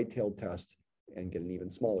do a right-tailed test and get an even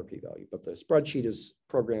smaller p-value. But the spreadsheet is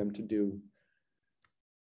programmed to do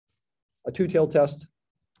a two-tailed test.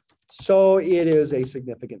 So it is a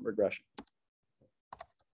significant regression.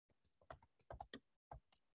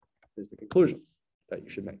 Is the conclusion that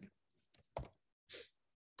you should make.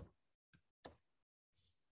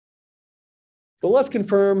 But let's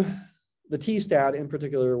confirm the t-stat in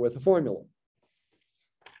particular with a formula.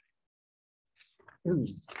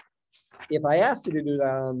 If I asked you to do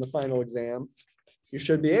that on the final exam, you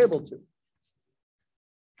should be able to.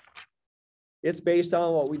 It's based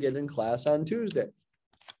on what we did in class on Tuesday.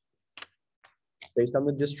 Based on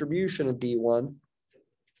the distribution of B1.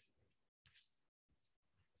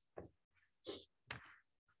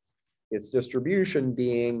 Its distribution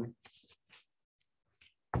being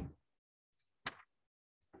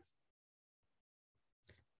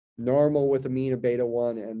normal with a mean of beta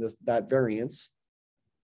 1 and that variance.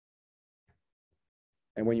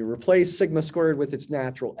 And when you replace sigma squared with its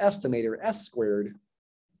natural estimator, s squared,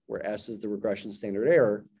 where s is the regression standard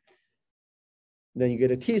error, then you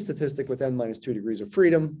get a t-statistic with n minus 2 degrees of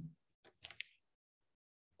freedom.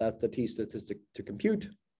 That's the t-statistic to compute.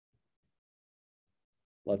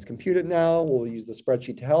 Let's compute it now. We'll use the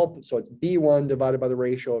spreadsheet to help. So it's B1 divided by the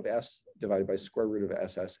ratio of S divided by square root of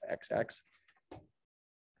SSXX.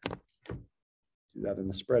 Do that in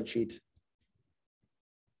the spreadsheet.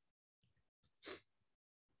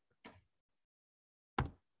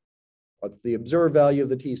 What's the observed value of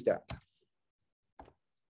the t-stat?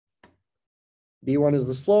 B1 is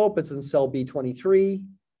the slope. It's in cell B23.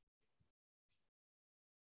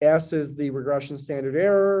 S is the regression standard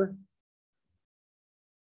error.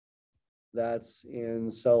 That's in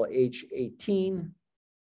cell H18.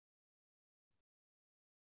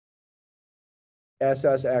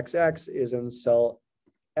 SSXX is in cell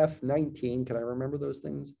F19. Can I remember those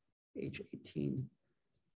things? H18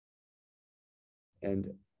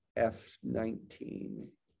 and F19.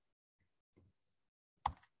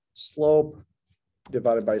 Slope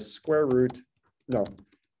divided by square root. No,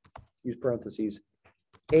 use parentheses.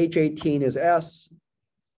 H18 is S.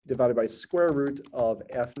 Divided by square root of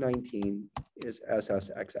F19 is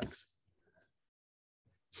SSXX.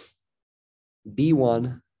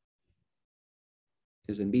 B1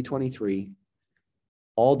 is in B23,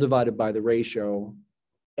 all divided by the ratio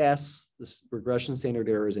S, this regression standard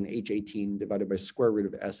error is in H18 divided by square root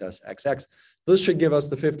of SSXX. This should give us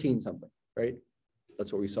the 15 something, right?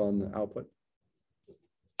 That's what we saw in the output.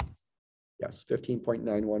 Yes,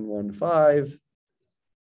 15.9115.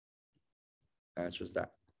 That's just that.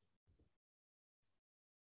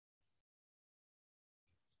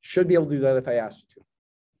 Should be able to do that if I asked you to.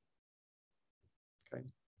 Okay.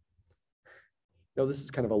 Now, this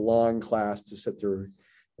is kind of a long class to sit through.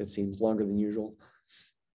 It seems longer than usual.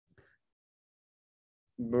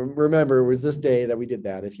 Remember, it was this day that we did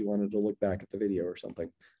that if you wanted to look back at the video or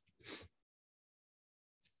something.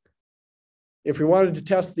 If we wanted to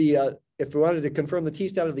test the, if we wanted to confirm the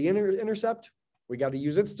t-stat of the intercept, we got to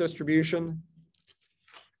use its distribution.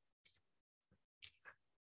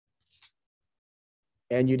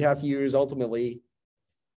 And you'd have to use ultimately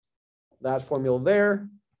that formula there.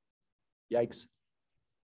 Yikes.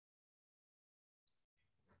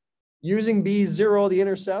 Using B0, the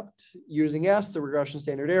intercept, using S, the regression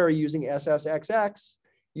standard error, using SSXX,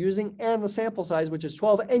 using N, the sample size, which is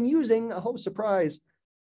 12, and using, oh, surprise,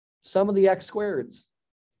 some of the X squareds.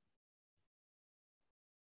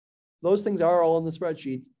 Those things are all in the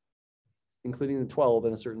spreadsheet, including the 12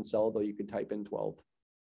 in a certain cell, though you could type in 12.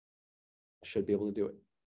 Should be able to do it.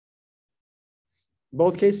 In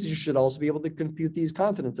both cases, you should also be able to compute these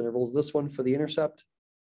confidence intervals. This one for the intercept,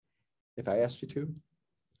 if I asked you to.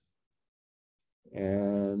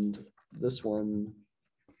 And this one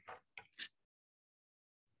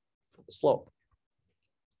for the slope.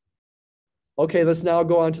 Okay, let's now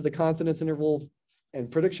go on to the confidence interval and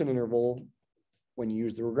prediction interval when you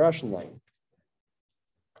use the regression line.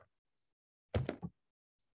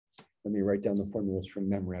 Let me write down the formulas from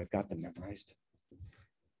memory. I've got them memorized.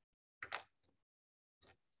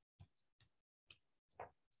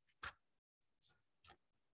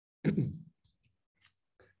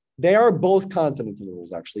 They are both confidence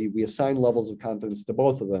intervals, actually. We assign levels of confidence to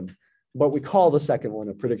both of them, but we call the second one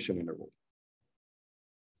a prediction interval.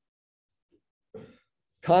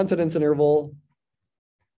 confidence interval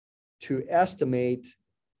to estimate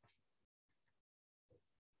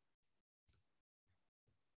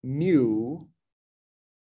mu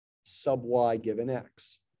sub y given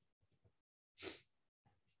x.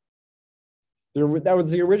 That was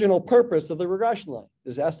the original purpose of the regression line,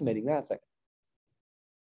 is estimating that thing.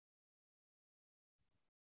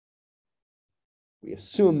 We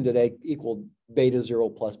assumed that A equaled beta 0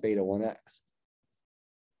 plus beta 1x.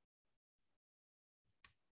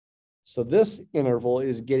 So this interval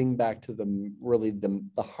is getting back to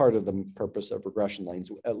the heart of the purpose of regression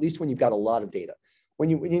lines, at least when you've got a lot of data. When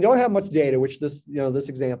you don't have much data, which this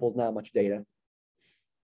example is not much data.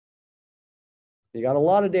 You got a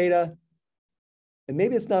lot of data, and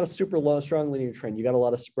maybe it's not a super strong linear trend. You got a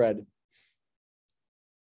lot of spread.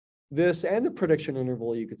 This and the prediction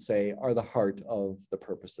interval, you could say, are the heart of the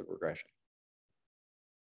purpose of regression.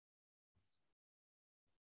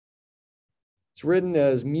 It's written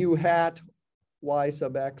as mu hat y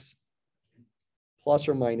sub x plus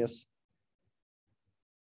or minus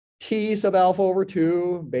t sub alpha over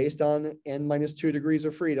 2 based on n minus 2 degrees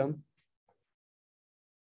of freedom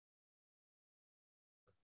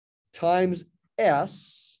times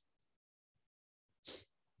s.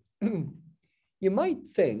 You might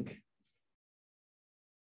think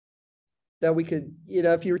that we could,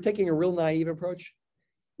 if you were taking a real naive approach,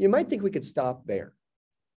 you might think we could stop there.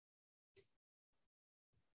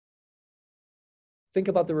 Think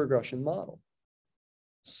about the regression model.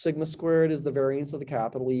 Sigma squared is the variance of the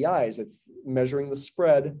capital EIs. It's measuring the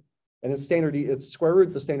spread, and its square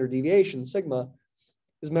root, the standard deviation, sigma,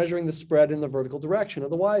 is measuring the spread in the vertical direction of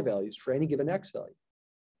the y values for any given x value.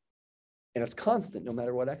 And it's constant no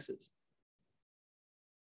matter what x is.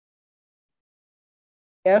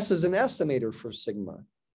 S is an estimator for sigma. I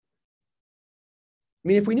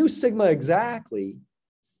mean, if we knew sigma exactly,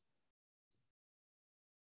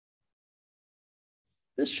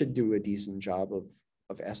 this should do a decent job of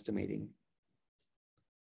estimating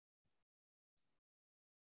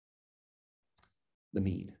the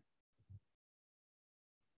mean.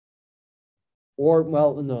 Or,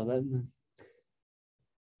 well, no,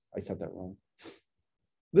 I said that wrong.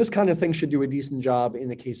 This kind of thing should do a decent job in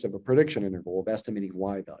the case of a prediction interval of estimating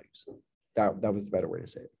y values. That was the better way to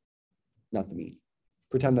say it, not the mean.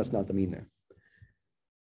 Pretend that's not the mean there.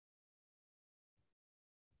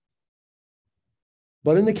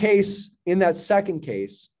 But in that second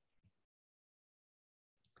case,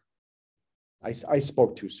 I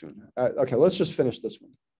spoke too soon. Okay, let's just finish this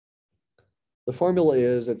one. The formula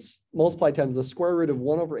is it's multiply times the square root of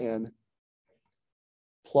 1 over n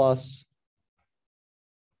plus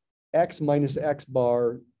x minus x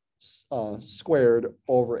bar squared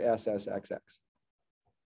over SSXX.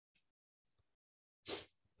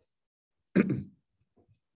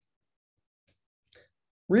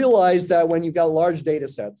 Realize that when you've got large data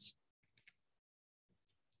sets,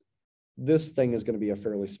 this thing is going to be a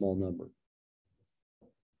fairly small number.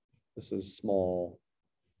 This is small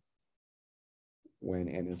when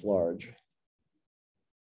n is large.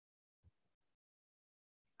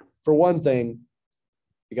 For one thing,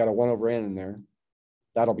 you got a 1 over n in there.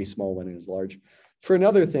 That'll be small when n is large. For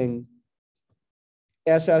another thing,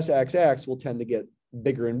 SSXX will tend to get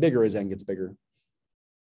bigger and bigger as n gets bigger.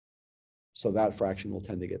 So that fraction will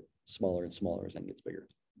tend to get smaller and smaller as n gets bigger.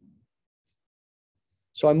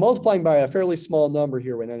 So I'm multiplying by a fairly small number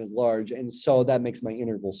here when n is large, and so that makes my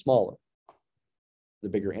interval smaller. The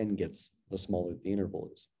bigger n gets, the smaller the interval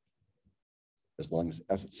is, as long as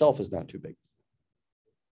S itself is not too big.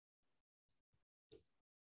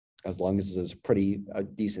 As long as it's a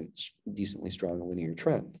decently strong linear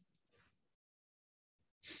trend.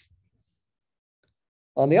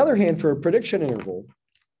 On the other hand, for a prediction interval,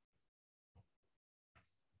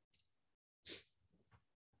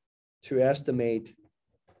 to estimate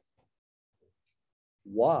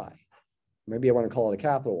y, maybe I want to call it a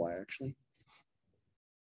capital Y actually.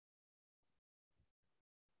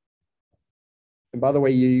 And by the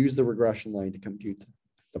way, you use the regression line to compute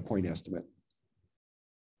the point estimate.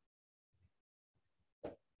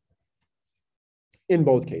 In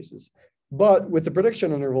both cases. But with the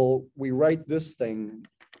prediction interval, we write this thing,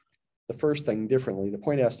 the first thing, differently. The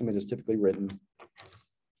point estimate is typically written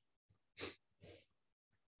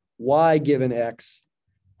y given x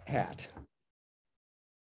hat.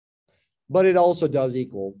 But it also does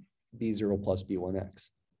equal b0 plus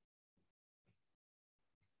b1x.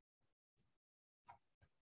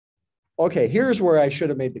 Okay, here's where I should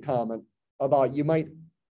have made the comment about you might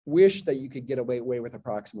wish that you could get away with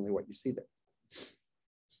approximately what you see there.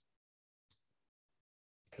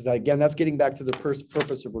 Because again, that's getting back to the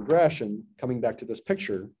purpose of regression, coming back to this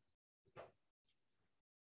picture.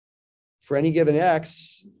 For any given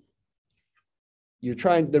x,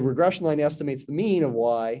 the regression line estimates the mean of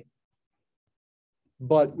y,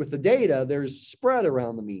 but with the data, there's spread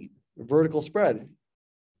around the mean, a vertical spread,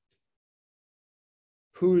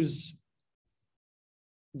 whose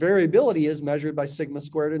variability is measured by sigma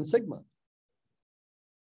squared and sigma,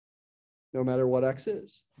 no matter what x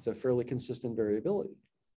is. It's a fairly consistent variability.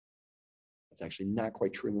 It's actually not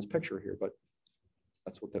quite true in this picture here, but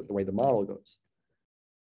that's what the way the model goes.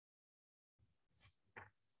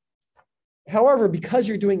 However, because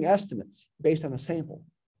you're doing estimates based on a sample,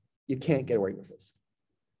 you can't get away with this.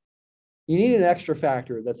 You need an extra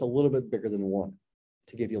factor that's a little bit bigger than 1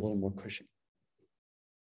 to give you a little more cushion.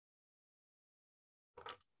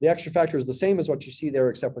 The extra factor is the same as what you see there,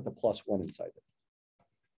 except with a +1 inside it.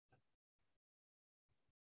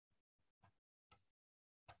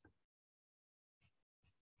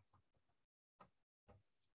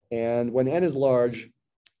 And when n is large,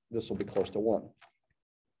 this will be close to 1.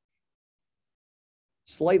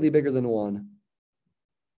 Slightly bigger than 1.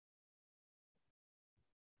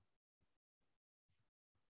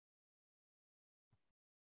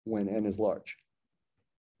 When n is large.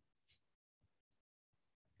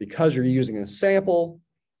 Because you're using a sample,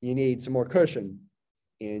 you need some more cushion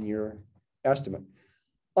in your estimate.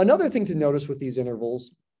 Another thing to notice with these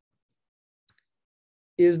intervals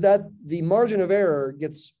is that the margin of error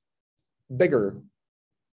gets bigger.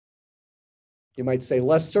 You might say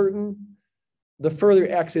less certain, the further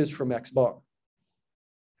x is from x bar.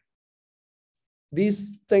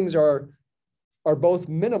 These things are both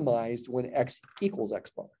minimized when x equals x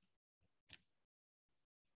bar.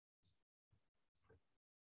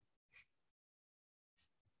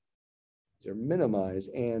 They're minimized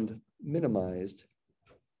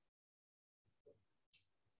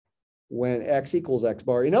when x equals x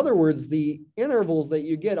bar. In other words, the intervals that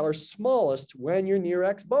you get are smallest when you're near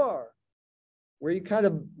x bar, where you kind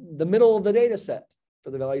of the middle of the data set for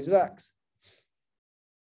the values of x.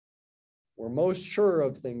 We're most sure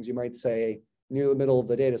of things, you might say, near the middle of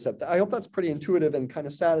the data set. I hope that's pretty intuitive and kind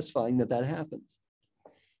of satisfying that that happens.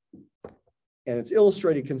 And it's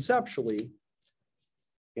illustrated conceptually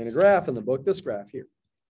in a graph in the book, this graph here.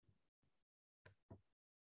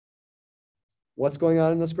 What's going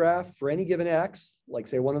on in this graph? For any given x, like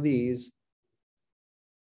say one of these,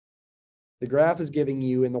 the graph is giving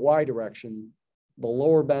you in the y direction the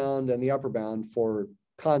lower bound and the upper bound for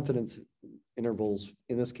confidence intervals,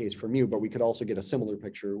 in this case for mu, but we could also get a similar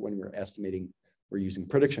picture when we're estimating, we're using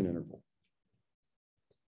prediction interval.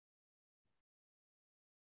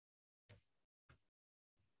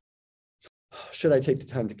 Should I take the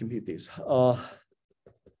time to compute these? I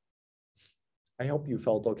hope you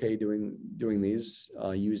felt okay doing these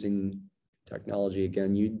using technology.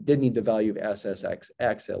 Again, you did need the value of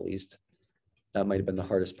SSXX at least. That might have been the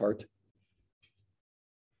hardest part.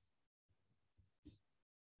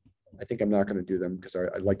 I think I'm not going to do them because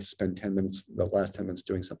I'd like to spend 10 minutes, the last 10 minutes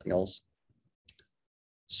doing something else.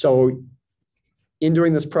 So in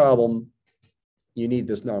doing this problem, you need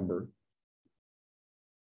this number.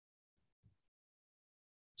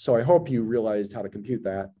 So I hope you realized how to compute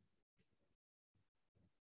that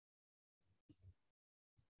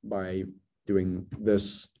by doing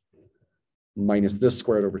this minus this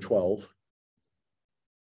squared over 12.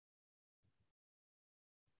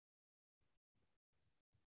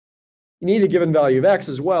 You need a given value of x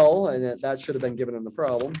as well, and that should have been given in the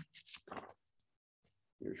problem.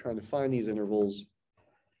 You're trying to find these intervals.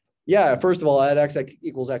 Yeah, first of all, add x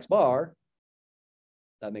equals x bar.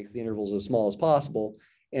 That makes the intervals as small as possible.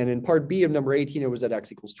 And in part B of number 18, it was at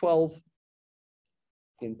x equals 12.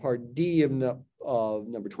 In part D of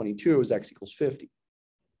number 22, it was x equals 50.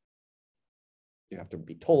 You have to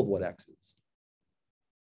be told what x is.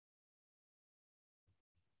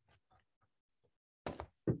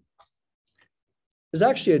 There's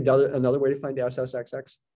actually another way to find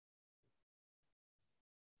SSXX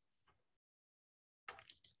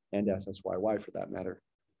and SSYY for that matter.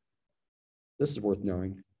 This is worth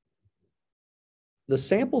knowing. The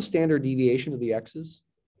sample standard deviation of the x's,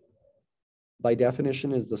 by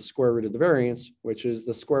definition, is the square root of the variance, which is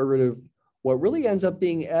the square root of what really ends up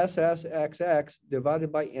being SSXX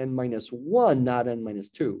divided by n minus 1, not n minus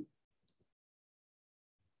 2.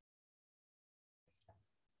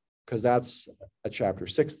 Because that's a chapter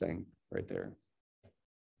 6 thing right there.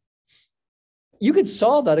 You could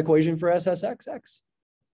solve that equation for SSXX.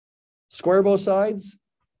 Square both sides,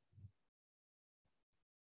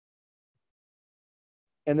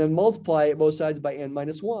 and then multiply both sides by n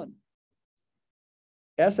minus 1.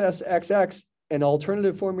 SSXX, an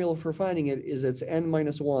alternative formula for finding it is it's n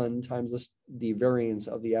minus 1 times the variance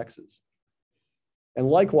of the x's. And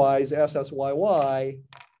likewise, SSYY,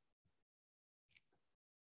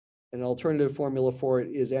 an alternative formula for it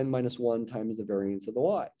is n minus 1 times the variance of the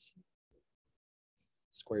y's,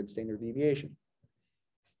 squared standard deviation,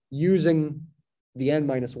 using the n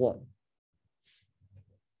minus 1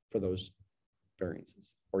 for those variances,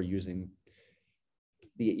 or using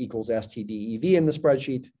the equals STDEV in the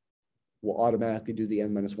spreadsheet, we'll automatically do the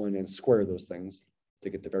n minus 1 and square those things to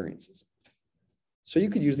get the variances. So you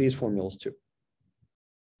could use these formulas too.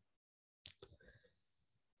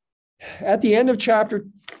 At the end of chapter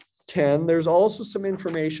 10, there's also some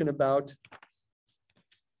information about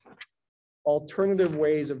alternative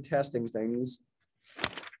ways of testing things,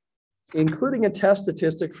 including a test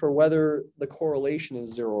statistic for whether the correlation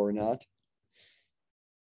is 0 or not.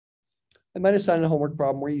 I might assign a homework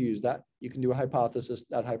problem where you use that. You can do a hypothesis,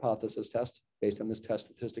 that hypothesis test based on this test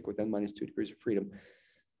statistic with n minus 2 degrees of freedom.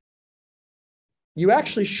 You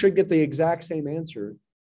actually should get the exact same answer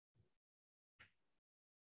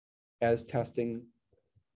as testing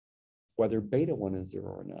whether beta 1 is 0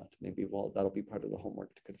 or not. Maybe, well, that'll be part of the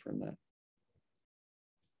homework to confirm that.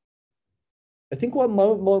 I think what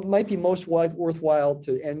might be most worthwhile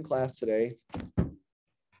to end class today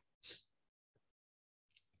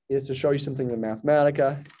is to show you something with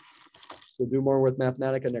Mathematica. We'll do more with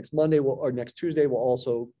Mathematica next Monday, or next Tuesday. We'll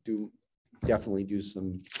also definitely do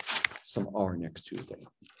some R next Tuesday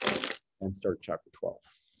and start chapter 12.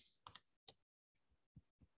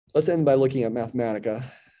 Let's end by looking at Mathematica.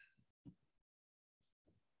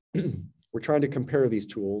 We're trying to compare these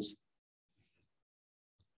tools.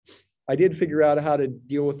 I did figure out how to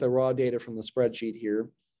deal with the raw data from the spreadsheet here.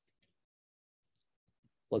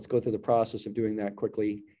 Let's go through the process of doing that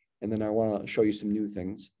quickly, and then I want to show you some new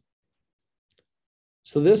things.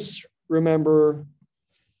 So this, remember,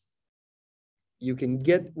 you can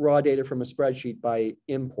get raw data from a spreadsheet by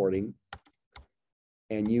importing.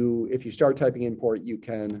 And if you start typing import, you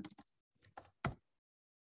can,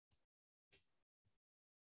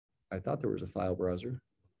 I thought there was a file browser.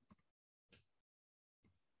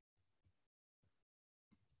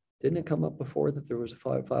 Didn't it come up before that there was a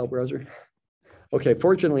file browser? Okay,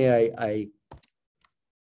 fortunately, I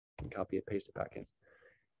can copy it, paste it back in.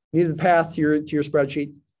 Needed the path to your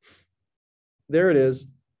spreadsheet. There it is.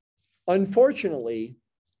 Unfortunately,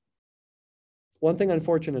 one thing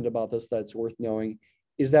unfortunate about this that's worth knowing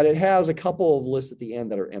is that it has a couple of lists at the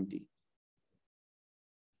end that are empty.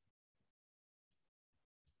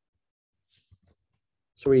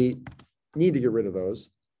 So we need to get rid of those.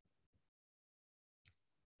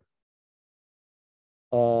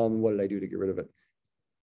 What did I do to get rid of it?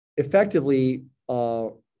 Effectively,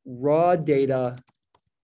 raw data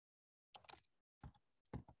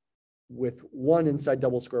with 1 inside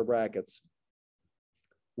double square brackets,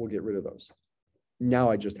 we'll get rid of those.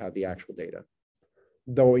 Now I just have the actual data,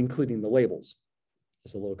 though including the labels.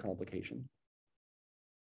 It's a little complication.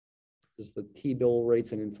 This is the T-bill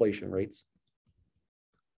rates and inflation rates.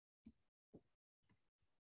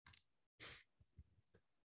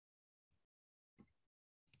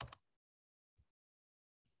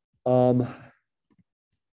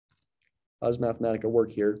 How does Mathematica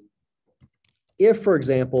work here? If, for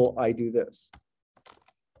example, I do this.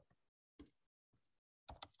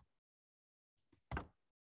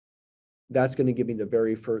 That's going to give me the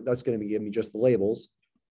very first, that's going to give me just the labels.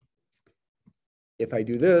 If I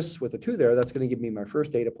do this with a 2 there, that's going to give me my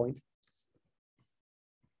first data point,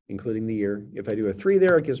 including the year. If I do a 3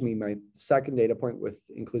 there, it gives me my second data point with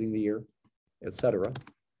including the year, etc.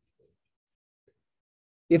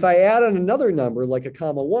 If I add on another number, like a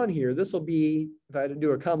comma 1 here, this will be, if I had to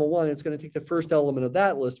do a comma 1, it's going to take the first element of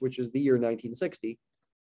that list, which is the year 1960.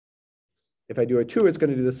 If I do a 2, it's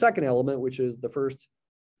going to do the second element, which is the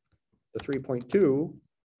 3.2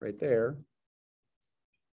 right there.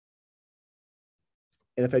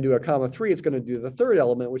 And if I do a comma 3, it's going to do the third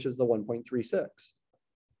element, which is the 1.36.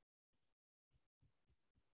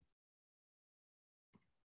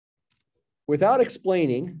 Without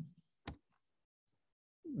explaining,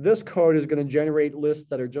 this code is going to generate lists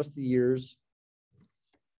that are just the years,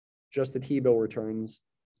 just the T-bill returns,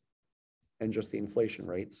 and just the inflation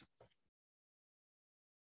rates.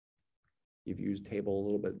 You've used table a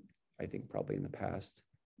little bit, I think, probably in the past.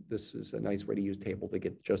 This is a nice way to use table to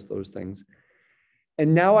get just those things.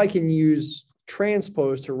 And now I can use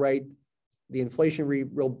transpose to write the inflation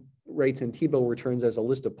rates and T-bill returns as a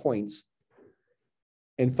list of points.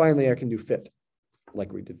 And finally, I can do fit,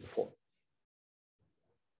 like we did before.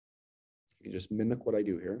 You can just mimic what I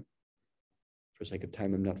do here. For sake of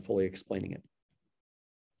time, I'm not fully explaining it.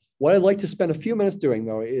 What I'd like to spend a few minutes doing,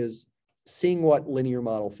 though, is seeing what linear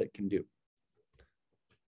model fit can do.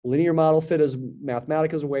 Linear model fit is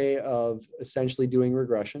Mathematica's way of essentially doing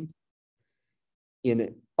regression.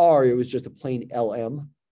 In R, it was just a plain LM.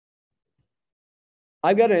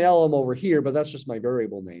 I've got an LM over here, but that's just my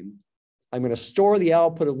variable name. I'm going to store the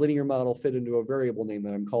output of linear model fit into a variable name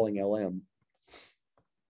that I'm calling LM.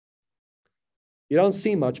 You don't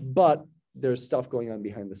see much, but there's stuff going on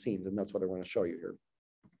behind the scenes, and that's what I want to show you here.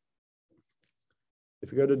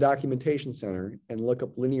 If we go to Documentation Center and look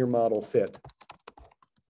up linear model fit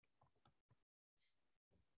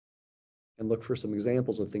and look for some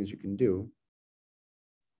examples of things you can do,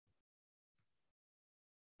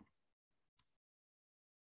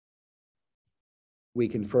 we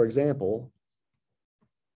can, for example,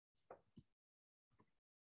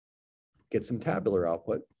 get some tabular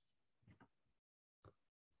output,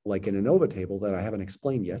 like an ANOVA table that I haven't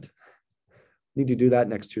explained yet. Need to do that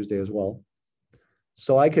next Tuesday as well.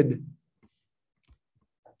 So I could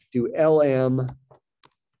do LM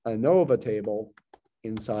ANOVA table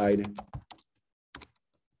inside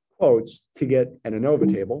quotes to get an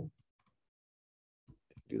ANOVA table.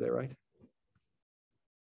 Do that right?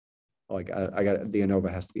 Oh, I got the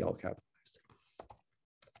ANOVA has to be all capitalized.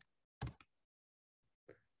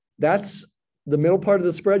 That's the middle part of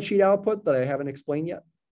the spreadsheet output that I haven't explained yet.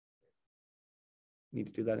 Need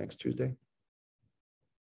to do that next Tuesday.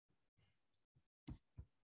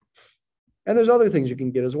 And there's other things you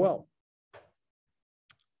can get as well.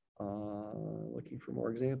 Looking for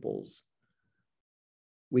more examples.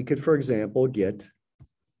 We could, for example, get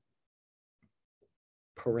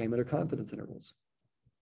parameter confidence intervals.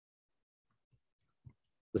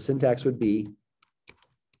 The syntax would be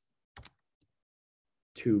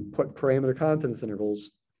to put parameter confidence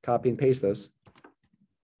intervals, copy and paste this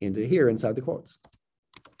into here inside the quotes.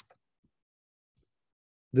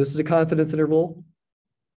 This is a confidence interval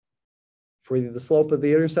for either the slope of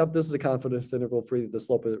the intercept. This is a confidence interval for either the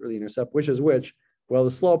slope of the intercept, which is which. Well,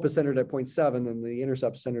 the slope is centered at 0.7 and the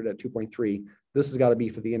intercept is centered at 2.3. This has got to be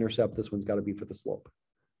for the intercept. This one's got to be for the slope.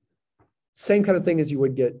 Same kind of thing as you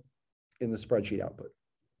would get in the spreadsheet output.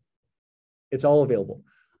 It's all available.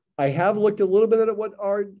 I have looked a little bit at what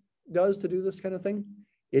R does to do this kind of thing.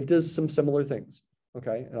 It does some similar things,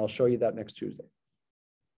 okay? And I'll show you that next Tuesday.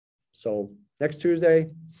 So next Tuesday,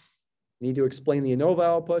 need to explain the ANOVA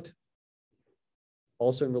output,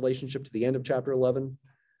 also in relationship to the end of chapter 11.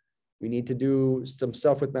 We need to do some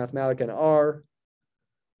stuff with Mathematica and R,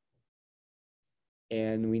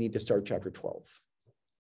 and we need to start chapter 12.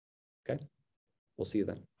 Okay, we'll see you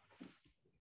then.